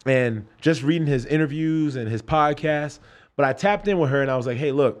 And just reading his interviews and his podcast. But I tapped in with her and I was like,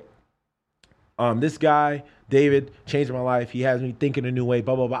 hey, look, this guy, David, changed my life. He has me thinking a new way,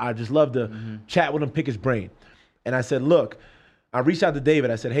 blah, blah, blah. I just love to chat with him, pick his brain. And I said, look, I reached out to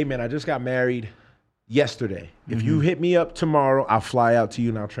David. I said, hey, man, I just got married yesterday. If you hit me up tomorrow, I'll fly out to you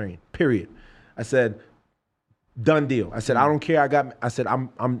and I'll train, period. I said, done deal. I said, I don't care.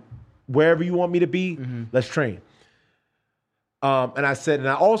 I'm wherever you want me to be, let's train. And I said, and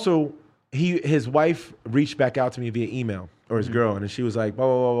I also, his wife reached back out to me via email, or his girl, and she was like, blah,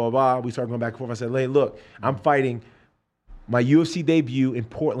 blah, blah, blah, blah. We started going back and forth. I said, hey, look, I'm fighting my UFC debut in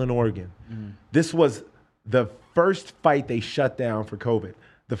Portland, Oregon. This was the first fight they shut down for COVID.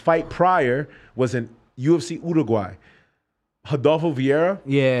 The fight prior was in UFC Uruguay. Rodolfo Vieira,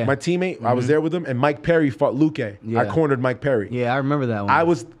 my teammate, I was there with him, and Mike Perry fought Luque. I cornered Mike Perry. Yeah, I remember that one. I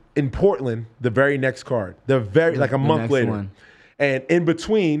was in Portland the very next card, like a month later. And in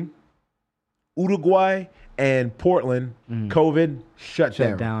between Uruguay and Portland, COVID shut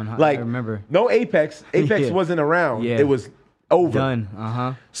down. Like, I remember. No Apex. Apex wasn't around. Yeah. It was over.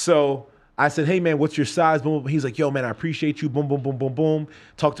 Done. So I said, hey, man, what's your size? Boom, boom. He's like, yo, man, I appreciate you. Boom, boom, boom, boom, boom.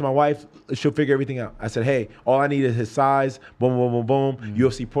 Talk to my wife. She'll figure everything out. I said, hey, all I need is his size. Boom, boom, boom, boom.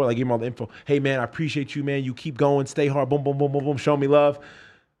 UFC Portland. I gave him all the info. Hey, man, I appreciate you, man. You keep going. Stay hard. Boom, boom, boom, boom, boom. Show me love.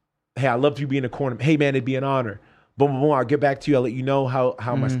 Hey, I love you being in the corner. Hey, man, it'd be an honor. Boom, boom, boom. I'll get back to you. I'll let you know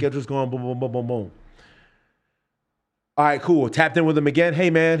how my schedule's going. Boom, boom, boom, boom, boom. All right, cool. Tapped in with him again. Hey,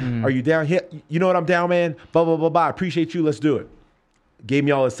 man, are you down here? You know what? I'm down, man. Blah, blah, blah, blah. I appreciate you. Let's do it. Gave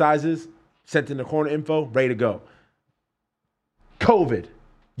me all his sizes. Sent in the corner info. Ready to go. COVID.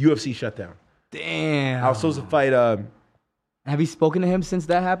 UFC shutdown. Damn. I was supposed to fight. Have you spoken to him since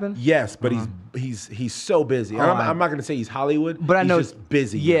that happened? Yes, but he's so busy. I'm not gonna say he's Hollywood, but I know he's just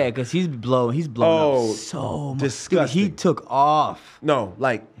busy. Yeah, because he's blown up so much. Disgusting. Dude, he took off. No,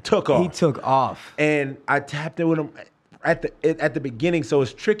 like took off. He took off. And I tapped in with him at the beginning, so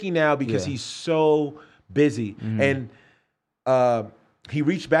it's tricky now because he's so busy. And he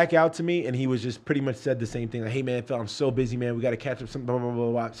reached back out to me and he was just pretty much said the same thing. Like, hey, man, Phil, I'm so busy, man. We got to catch up. Some blah, blah,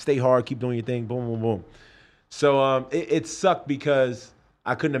 blah, blah. Stay hard. Keep doing your thing. Boom, boom, boom. So it sucked because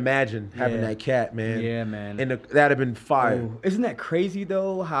I couldn't imagine having that cat, man. Yeah, man. And that'd have been fire. Oh, isn't that crazy,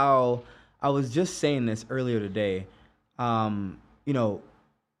 though, how I was just saying this earlier today. You know,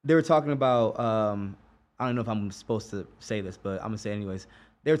 they were talking about, I don't know if I'm supposed to say this, but I'm going to say it anyways.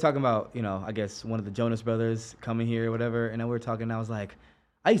 They were talking about, you know, I guess one of the Jonas Brothers coming here or whatever. And then we were talking, and I was like,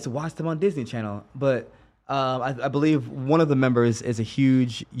 I used to watch them on Disney Channel. But I believe one of the members is a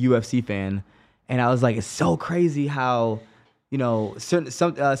huge UFC fan. And I was like, it's so crazy how, you know,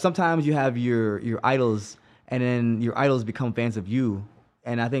 sometimes you have your idols, and then your idols become fans of you.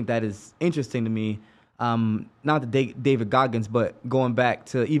 And I think that is interesting to me. Not the David Goggins, but going back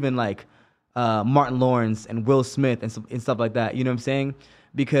to even like Martin Lawrence and Will Smith and stuff like that. You know what I'm saying?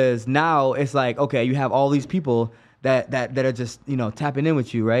 Because now it's like, okay, you have all these people that are just, you know, tapping in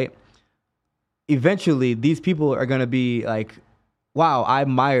with you, right? Eventually, these people are going to be like wow, I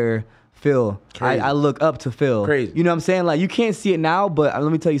admire Phill. I look up to Phill. Crazy. You know what I'm saying? Like, you can't see it now, but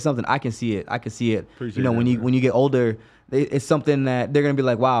let me tell you something. I can see it. Appreciate you know, that, when you get older, it's something that they're gonna be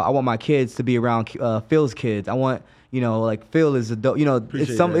like, wow, I want my kids to be around Phil's kids. I want, you know, like Phill is a dope. You know, Appreciate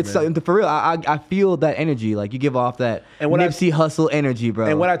it's something for real. I feel that energy. Like, you give off that Nipsey Hussle energy, bro.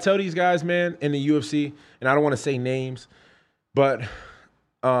 And what I tell these guys, man, in the UFC, and I don't want to say names, but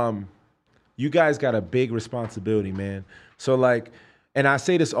you guys got a big responsibility, man. So like, and I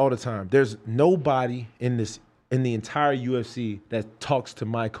say this all the time, there's nobody in the entire UFC that talks to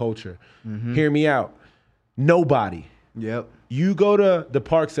my culture. Hear me out. Nobody. Yep. You go to the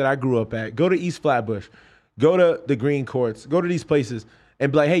parks that I grew up at, go to East Flatbush, go to the Green Courts, go to these places and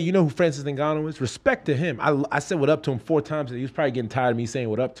be like, hey, you know who Francis Ngannou is? Respect to him. I said what up to him 4 times and he was probably getting tired of me saying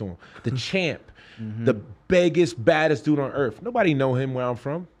what up to him. The champ, the biggest, baddest dude on earth. Nobody know him where I'm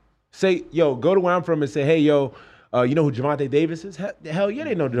from. Say, yo, go to where I'm from and say, hey, yo, you know who Gervonta Davis is? Hell yeah,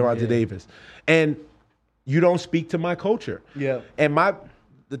 they know Gervonta Davis. And you don't speak to my culture. Yeah. And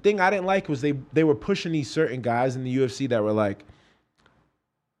the thing I didn't like was they were pushing these certain guys in the UFC that were like,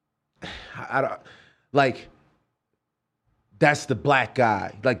 that's the black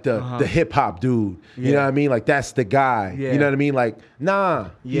guy, like the hip hop dude. You know what I mean? Like, that's the guy. You know what I mean? Like, nah,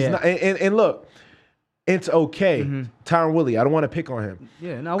 he's not. And look, it's okay. Tyron Woodley, I don't want to pick on him.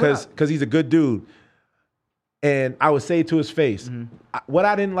 Yeah, no, because he's a good dude. And I would say to his face, what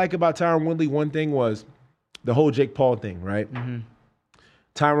I didn't like about Tyron Woodley, one thing was the whole Jake Paul thing, right?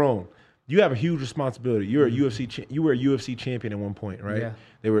 Tyrone, you have a huge responsibility. You're a you were a UFC champion at one point, right? Yeah.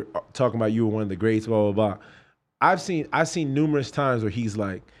 They were talking about you were one of the greats, blah, blah, blah. I've seen numerous times where he's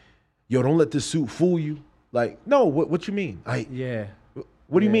like, yo, don't let this suit fool you. Like, no, what you mean? Like,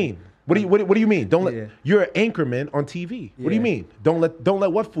 what do you mean? What do you mean? Don't let you're an anchorman on TV. What do you mean? Don't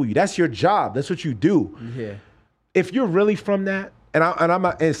let what fool you? That's your job. That's what you do. Yeah. If you're really from that,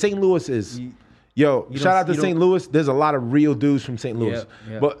 and St. Louis is, shout out to St. Louis. There's a lot of real dudes from St. Louis.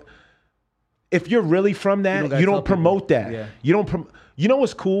 But if you're really from that, you don't promote that. Yeah. You know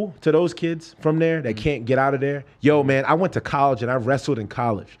what's cool to those kids from there that can't get out of there? Yo, man, I went to college and I wrestled in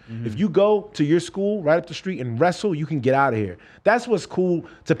college. If you go to your school right up the street and wrestle, you can get out of here. That's what's cool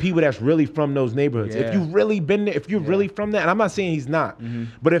to people that's really from those neighborhoods. If you've really been there, if you're really from that, and I'm not saying he's not,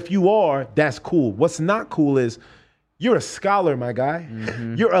 but if you are, that's cool. What's not cool is you're a scholar, my guy.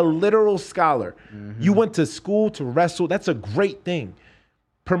 You're a literal scholar. You went to school to wrestle. That's a great thing.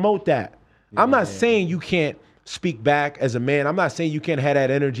 Promote that. I'm not saying you can't speak back as a man. I'm not saying you can't have that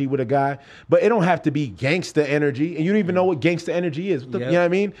energy with a guy, but it don't have to be gangsta energy. And you don't even know what gangsta energy is. You know what I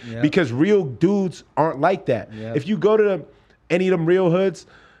mean? Because real dudes aren't like that. If you go to any of them real hoods,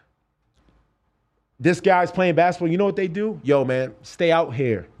 this guy's playing basketball, you know what they do? Yo, man, stay out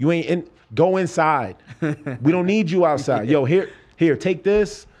here. You ain't in. Go inside. We don't need you outside. Yo, here, take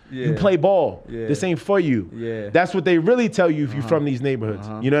this. You play ball. This ain't for you. That's what they really tell you if you're from these neighborhoods.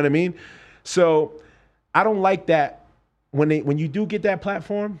 You know what I mean? So I don't like that. When you do get that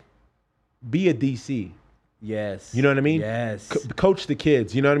platform, be a DC. Yes. You know what I mean? Yes. Coach the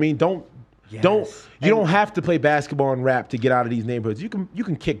kids. You know what I mean? You don't have to play basketball and rap to get out of these neighborhoods. You can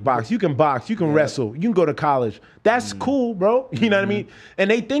kickbox, you can box, you can wrestle, you can go to college. That's cool, bro. You know what I mean? And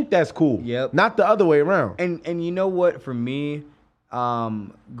they think that's cool. Yep. Not the other way around. And you know what? For me,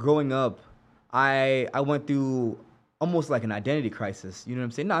 growing up, I went through almost like an identity crisis. You know what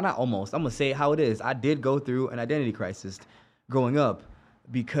I'm saying? No, not almost. I'm gonna say it how it is. I did go through an identity crisis growing up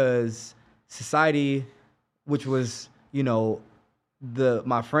because society, which was, you know,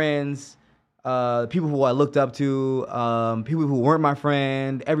 my friends, people who I looked up to, people who weren't my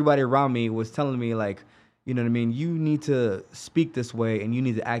friend, everybody around me was telling me, like, you know what I mean? You need to speak this way and you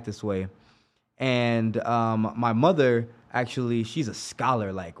need to act this way. And my mother, actually, she's a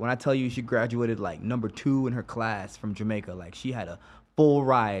scholar. Like, when I tell you she graduated like number 2 in her class from Jamaica, like she had a full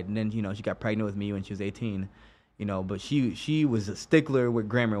ride. And then, you know, she got pregnant with me when she was 18, you know, but she was a stickler with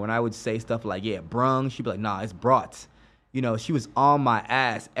grammar. When I would say stuff like, yeah, brung, she'd be like, nah, it's brought. You know, she was on my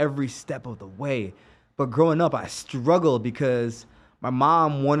ass every step of the way. But growing up, I struggled because my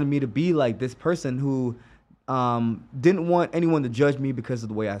mom wanted me to be like this person who didn't want anyone to judge me because of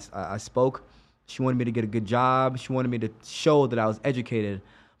the way I spoke. She wanted me to get a good job. She wanted me to show that I was educated.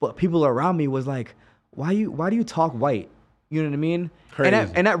 But people around me was like, why do you talk white? You know what I mean?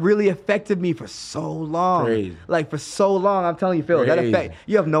 Crazy. And that really affected me for so long. Crazy. Like, for so long, I'm telling you, Phill,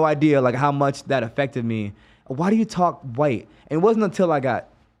 you have no idea like how much that affected me. Why do you talk white? And it wasn't until I got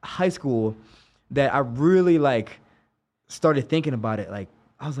high school that I really like started thinking about it. Like,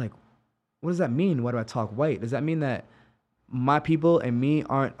 I was like, what does that mean? Why do I talk white? Does that mean that my people and me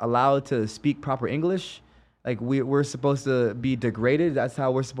aren't allowed to speak proper English? Like we're supposed to be degraded. That's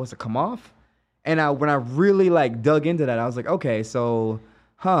how we're supposed to come off. And when I really like dug into that, I was like, okay, so,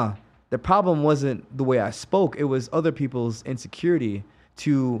 the problem wasn't the way I spoke. It was other people's insecurity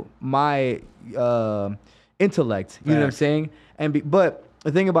to my intellect. You know what I'm saying? But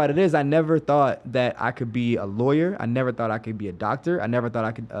the thing about it is, I never thought that I could be a lawyer. I never thought I could be a doctor. I never thought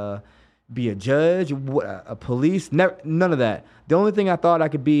I could be a judge, a police. Never, none of that. The only thing I thought I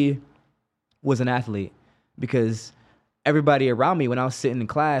could be was an athlete, because everybody around me when I was sitting in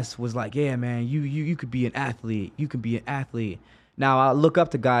class was like, yeah, man, you could be an athlete. You could be an athlete. Now, I look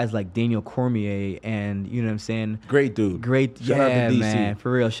up to guys like Daniel Cormier, and you know what I'm saying? Great dude. Shout out to DC. Man,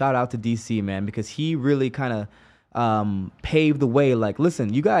 for real. Shout out to DC, man, because he really kind of paved the way. Like,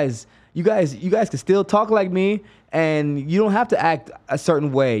 listen, you guys can still talk like me, and you don't have to act a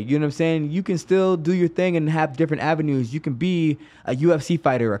certain way. You know what I'm saying? You can still do your thing and have different avenues. You can be a UFC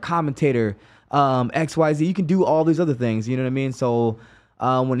fighter, a commentator, XYZ. You can do all these other things. You know what I mean? So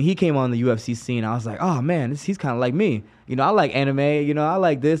when he came on the UFC scene, I was like, oh man, he's kind of like me. You know, I like anime. You know, I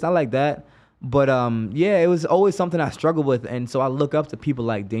like this, I like that. But yeah, it was always something I struggled with, and so I look up to people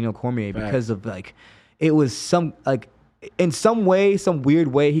like Daniel Cormier because of like, it was in some way, some weird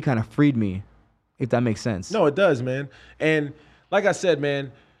way, he kind of freed me, if that makes sense. No, it does, man. And like I said,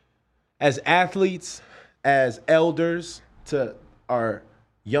 man, as athletes, as elders to our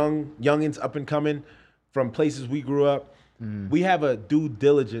youngins up and coming from places we grew up, we have a due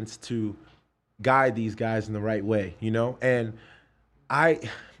diligence to guide these guys in the right way, you know? And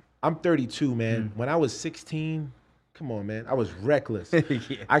I'm 32, man. When I was 16, come on, man, I was reckless. Yeah.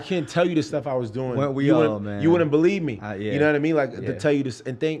 I can't tell you the stuff I was doing. Man. You wouldn't believe me. Yeah. You know what I mean? Like to tell you this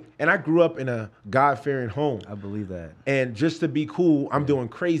and think. And I grew up in a God-fearing home. I believe that. And just to be cool, I'm doing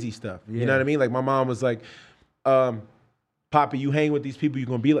crazy stuff. You know what I mean? Like my mom was like, Poppy, you hang with these people, you're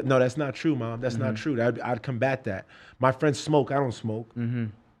going to be like, no, that's not true, Mom. That's not true. I'd combat that. My friends smoke. I don't smoke.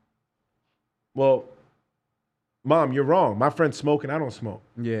 Well, Mom, you're wrong. My friends smoke and I don't smoke.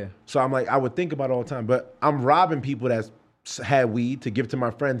 Yeah. So I'm like, I would think about it all the time, but I'm robbing people that had weed to give to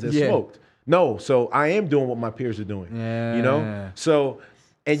my friends that smoked. No, so I am doing what my peers are doing. Yeah. You know? So,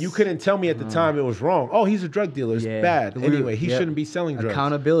 and you couldn't tell me at the time it was wrong. Oh, he's a drug dealer. It's bad. Anyway, he shouldn't be selling drugs.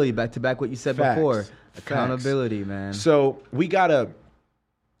 Accountability, back to back what you said before. Accountability, man. So we gotta,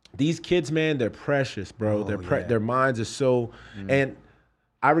 these kids, man, they're precious, bro. Their minds are so, and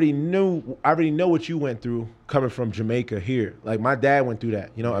I already know what you went through coming from Jamaica here. Like my dad went through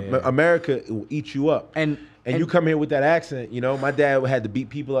that. You know, America will eat you up. And you come here with that accent, you know, my dad had to beat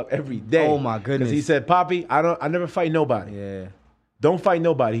people up every day. Oh my goodness. Because he said, Poppy, I never fight nobody. Yeah. Don't fight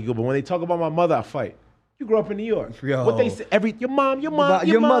nobody. He go, but when they talk about my mother, I fight. You grew up in New York. Yo. What they say? Your mom. Your mother.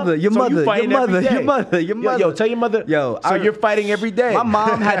 Yo, tell your mother. Yo, you're fighting every day. My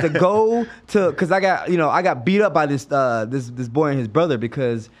mom had to go because I got beat up by this boy and his brother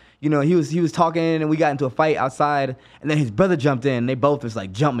because he was talking and we got into a fight outside and then his brother jumped in and they both just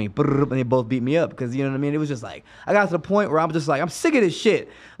like jumped me and they both beat me up because you know what I mean. It was just like I got to the point where I'm just like I'm sick of this shit.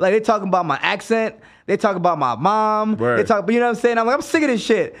 Like they talking about my accent. They talk about my mom. Word. They talk, you know what I'm saying? I'm like, I'm sick of this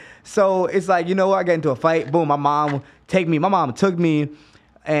shit. So it's like, you know what? I got into a fight. Boom, my mom took me,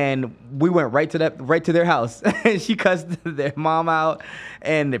 and we went right to their house. And she cussed their mom out,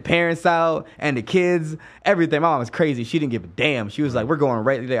 and their parents out, and the kids, everything. My mom was crazy. She didn't give a damn. She was like, we're going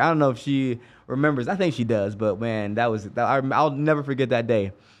right there. I don't know if she remembers. I think she does, but man, I'll never forget that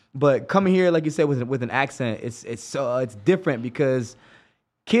day. But coming here, like you said, with an accent, it's different because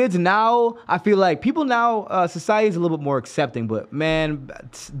kids now, I feel like people now, society is a little bit more accepting, but man,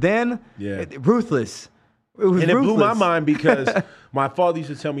 then, ruthless. It was and ruthless. It blew my mind because my father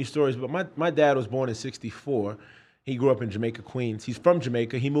used to tell me stories, but my dad was born in 1964. He grew up in Jamaica, Queens. He's from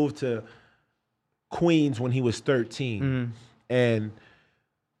Jamaica. He moved to Queens when he was 13. And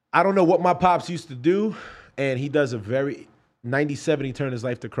I don't know what my pops used to do, and he does 97, he turned his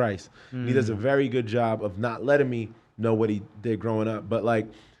life to Christ. He does a very good job of not letting me know what he did growing up. But like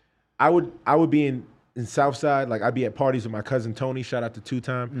I would be in Southside, like I'd be at parties with my cousin Tony, shout out to Two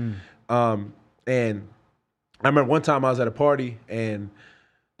Time. And I remember one time I was at a party and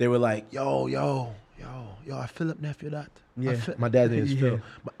they were like, yo, I fill up nephew that. Yeah. My dad's name is Phil.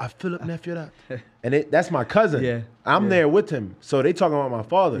 I fill up nephew that. And that's my cousin. Yeah. I'm there with him. So they talking about my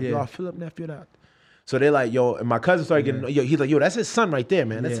father. Yo, I fill up nephew that. So they're like, yo, and my cousin started getting, he's like, yo, that's his son right there,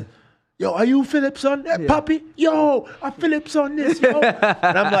 man. That's yo, are you Philip's son? Poppy? Yo, I'm Philip's son this, yo.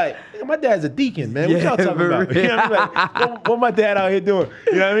 And I'm like, my dad's a deacon, man. What y'all talking about? You know what I mean? Like, what my dad out here doing?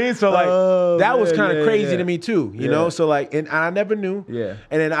 You know what I mean? So like, that was kind of crazy to me too, you know? So like, and I never knew. Yeah.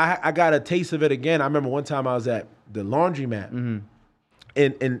 And then I got a taste of it again. I remember one time I was at the laundromat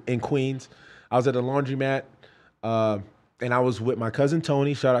in Queens. I was at the laundromat And I was with my cousin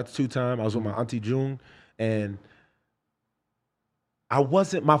Tony. Shout out to Two Time. I was with my auntie June, and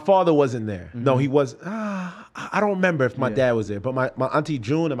my father wasn't there. Mm-hmm. No, he was. I don't remember if my dad was there, but my auntie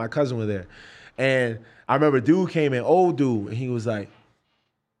June and my cousin were there. And I remember a dude came in, old dude, and he was like,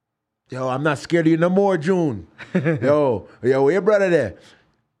 yo, I'm not scared of you no more, June. yo, where your brother there?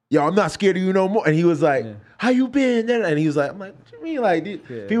 Yo, I'm not scared of you no more. And he was like, how you been? And he was like, I'm like, what you mean? Like,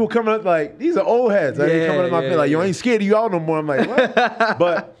 people coming up like, these are old heads. Like, they coming up my face like, yo, I ain't scared of you all no more. I'm like, what?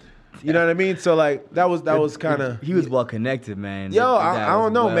 But, you know what I mean? So, like, that was kind of. He was well connected, man. Yo, I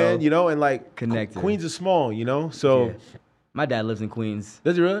don't know, man. You know, and like, connected. Queens is small, you know? So. Yeah. My dad lives in Queens.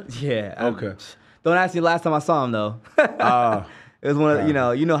 Does he really? Yeah. Okay. Don't ask me the last time I saw him, though. It was one of,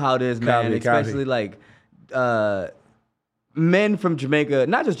 you know how it is, man. Especially like men from Jamaica,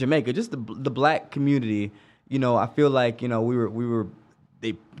 not just Jamaica, just the black community. You know, I feel like, you know,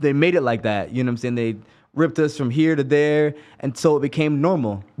 they made it like that. You know what I'm saying? They ripped us from here to there, and so it became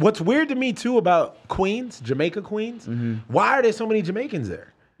normal. What's weird to me too about Queens, Jamaica Queens, why are there so many Jamaicans there?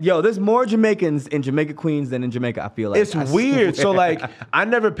 Yo, there's more Jamaicans in Jamaica Queens than in Jamaica, I feel like. It's weird. So, like, I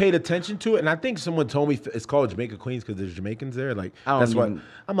never paid attention to it. And I think someone told me it's called Jamaica Queens because there's Jamaicans there. Like, that's what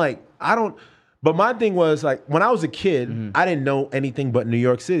I'm like, I don't. But my thing was, like, when I was a kid, I didn't know anything but New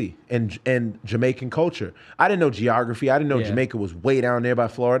York City and Jamaican culture. I didn't know geography. I didn't know Jamaica was way down there by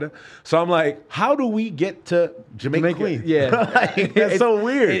Florida. So I'm like, how do we get to Jamaica Queens? Yeah. Like, that's so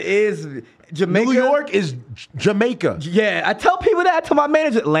weird. It is. Jamaica. New York is Jamaica. Yeah, I tell people that. I tell my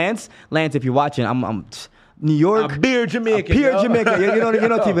manager, Lance, if you're watching, I'm New York. A beer Jamaican. Jamaica. You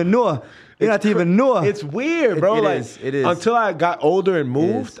don't even know. You're not even know. It's weird, bro. It is. Until I got older and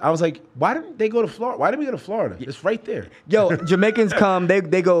moved, I was like, why didn't they go to Florida? Why did we go to Florida? It's right there. Yo, Jamaicans come,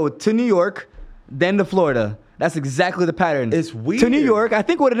 they go to New York, then to Florida. That's exactly the pattern. It's weird. To New York, I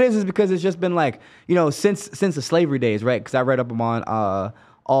think what it is because it's just been like, you know, since the slavery days, right? Because I read up on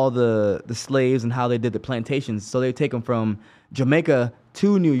all the slaves and how they did the plantations. So they take them from Jamaica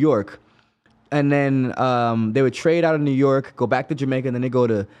to New York. And then they would trade out of New York, go back to Jamaica, and then they go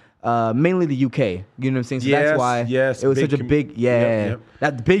to mainly the UK. You know what I'm saying? So that's why it was such a big,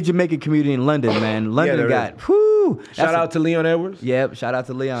 that big Jamaican community in London, man. London got, whoo. Shout out to Leon Edwards. Yep, shout out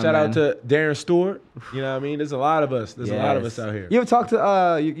to Leon, Shout out to Darren Stewart. You know what I mean? There's a lot of us. There's a lot of us out here. You ever talk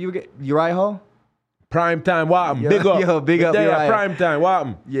to you get Uriah Hall? Primetime Wham. Big up. Yo, big up Uriah. Primetime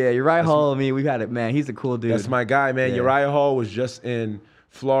Wham. Yeah, Uriah Hall, we had it, man. He's a cool dude. That's my guy, man. Yeah. Uriah Hall was just in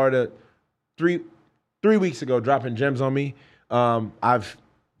Florida 3 weeks ago, dropping gems on me. I've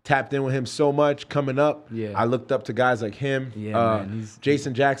tapped in with him so much coming up. Yeah. I looked up to guys like him. Yeah, man.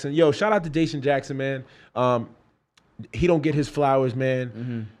 Jason Jackson. Yo, shout out to Jason Jackson, man. He don't get his flowers,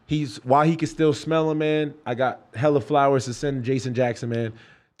 man. While he can still smell them, man, I got hella flowers to send Jason Jackson, man.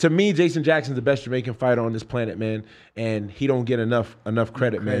 To me, Jason Jackson's the best Jamaican fighter on this planet, man, and he don't get enough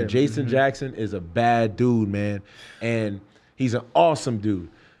credit, man. Jason Jackson is a bad dude, man, and he's an awesome dude.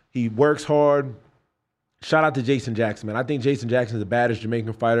 He works hard. Shout out to Jason Jackson, man. I think Jason Jackson is the baddest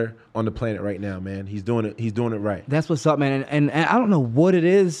Jamaican fighter on the planet right now, man. He's doing it. He's doing it right. That's what's up, man. And I don't know what it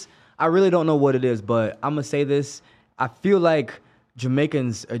is. I really don't know what it is, but I'm gonna say this. I feel like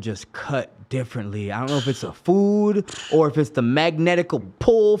Jamaicans are just cut differently. I don't know if it's the food or if it's the magnetic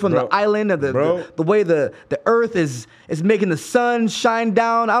pull from the island or the way the earth is making the sun shine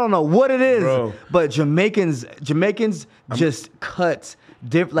down. I don't know what it is, but Jamaicans just cut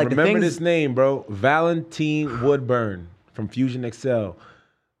different. Like remember this name, bro. Valentine Woodburn from Fusion Excel.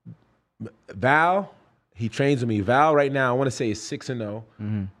 Val, he trains with me. Val right now, I want to say is 6-0.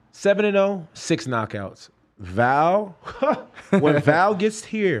 7-0, 6 knockouts. Val, when Val gets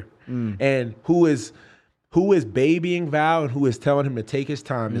here, and who is babying Val and who is telling him to take his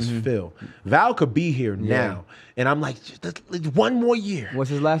time is Phill. Val could be here now. And I'm like, just one more year. What's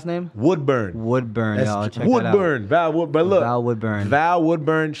his last name? Woodburn. Woodburn, y'all. Check Woodburn. that out. Val Woodburn. Look, Val Woodburn. Val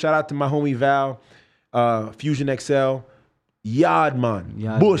Woodburn. Shout out to my homie Val. Fusion XL.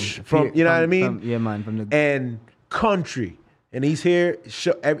 Yardman. Bush. From, you know what I mean? Yeah, man. And country. And he's here.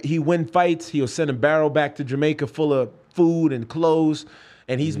 He win fights. He'll send a barrel back to Jamaica full of food and clothes.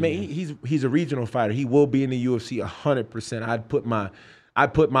 And he's a regional fighter. He will be in the UFC 100%.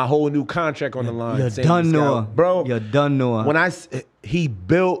 I'd put my whole new contract on the line. You're done, Noah. Bro. You're done, Noah. He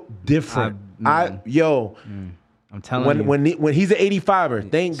built different. I'm telling you. When he's an 85er,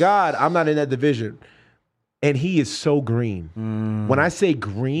 thank God I'm not in that division. And he is so green. When I say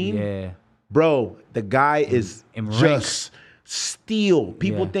green, bro, the guy is just steel.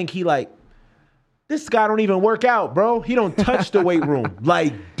 People think he like, this guy don't even work out, bro. He don't touch the weight room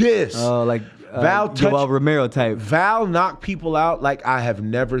like this. Oh, like Joel Romero type. Val knocked people out like I have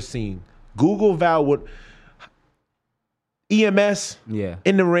never seen. Google Val Wood. EMS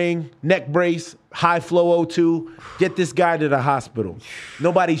in the ring, neck brace, high flow O2. Get this guy to the hospital.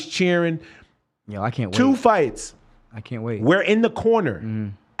 Nobody's cheering. Yo, I can't wait. 2 fights. I can't wait. We're in the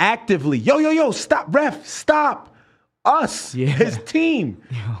corner actively. Yo, stop, ref, stop. Us, his team,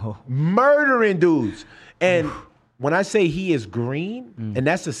 murdering dudes. And when I say he is green, and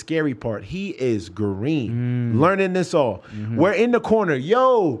that's the scary part, he is green. Learning this all. We're in the corner.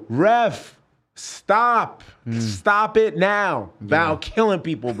 Yo, ref, stop. Stop it now. Val killing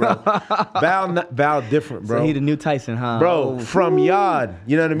people, bro. Val different, bro. So he the new Tyson, huh? Bro, from Yard.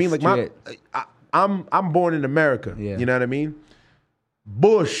 You know what I mean? Like I'm born in America. Yeah. You know what I mean?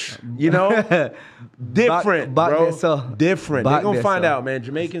 Bush, you know? Different, bro. Different. They're going to find out, man.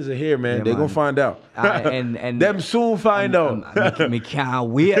 Jamaicans are here, man. They're going to find out. And them soon find out. Me can't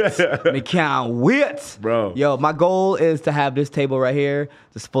wait. Me can't wait. Bro. Yo, my goal is to have this table right here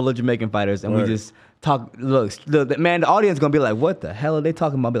just full of Jamaican fighters. And we just talk. Look, man, the audience going to be like, what the hell are they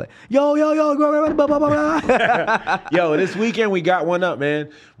talking about? I'll be like, yo. Blah, blah, blah. Yo, this weekend we got one up, man.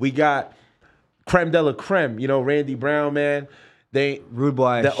 We got Creme de la Creme. You know, Randy Brown, man. They Rude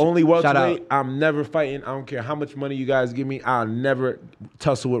Boy. The only welterweight. I'm never fighting. I don't care how much money you guys give me. I'll never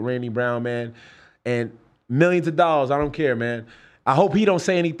tussle with Randy Brown, man. And millions of dollars. I don't care, man. I hope he don't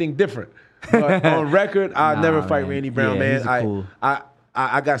say anything different. But on record, I'll never fight Randy Brown, man.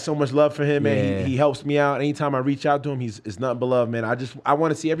 I got so much love for him, man. He helps me out. Anytime I reach out to him, it's nothing but love, man. I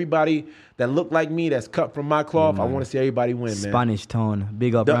want to see everybody that look like me, that's cut from my cloth. I want to see everybody win, man. Spanish tone.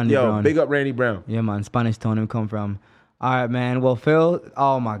 Big up Randy Brown. Big up Randy Brown. Yeah, man. Spanish tone him come from. All right, man. Well, Phill,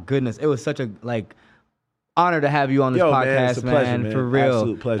 oh my goodness, it was such a honor to have you on this podcast, man. It's a pleasure, man. For real.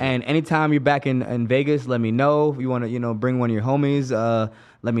 Absolute pleasure. And anytime you're back in Vegas, let me know. If you want to, bring one of your homies,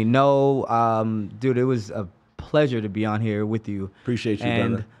 let me know. Dude, it was a pleasure to be on here with you. Appreciate you, and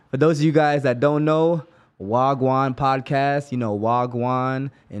brother. For those of you guys that don't know, Wagwan podcast,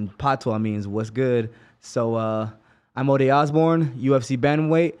 Wagwan in Patois means what's good. So I'm O'Day Osborne, UFC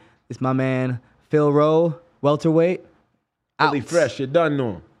bantamweight. It's my man Phill Rowe, welterweight. Really fresh. You done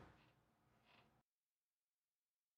know him.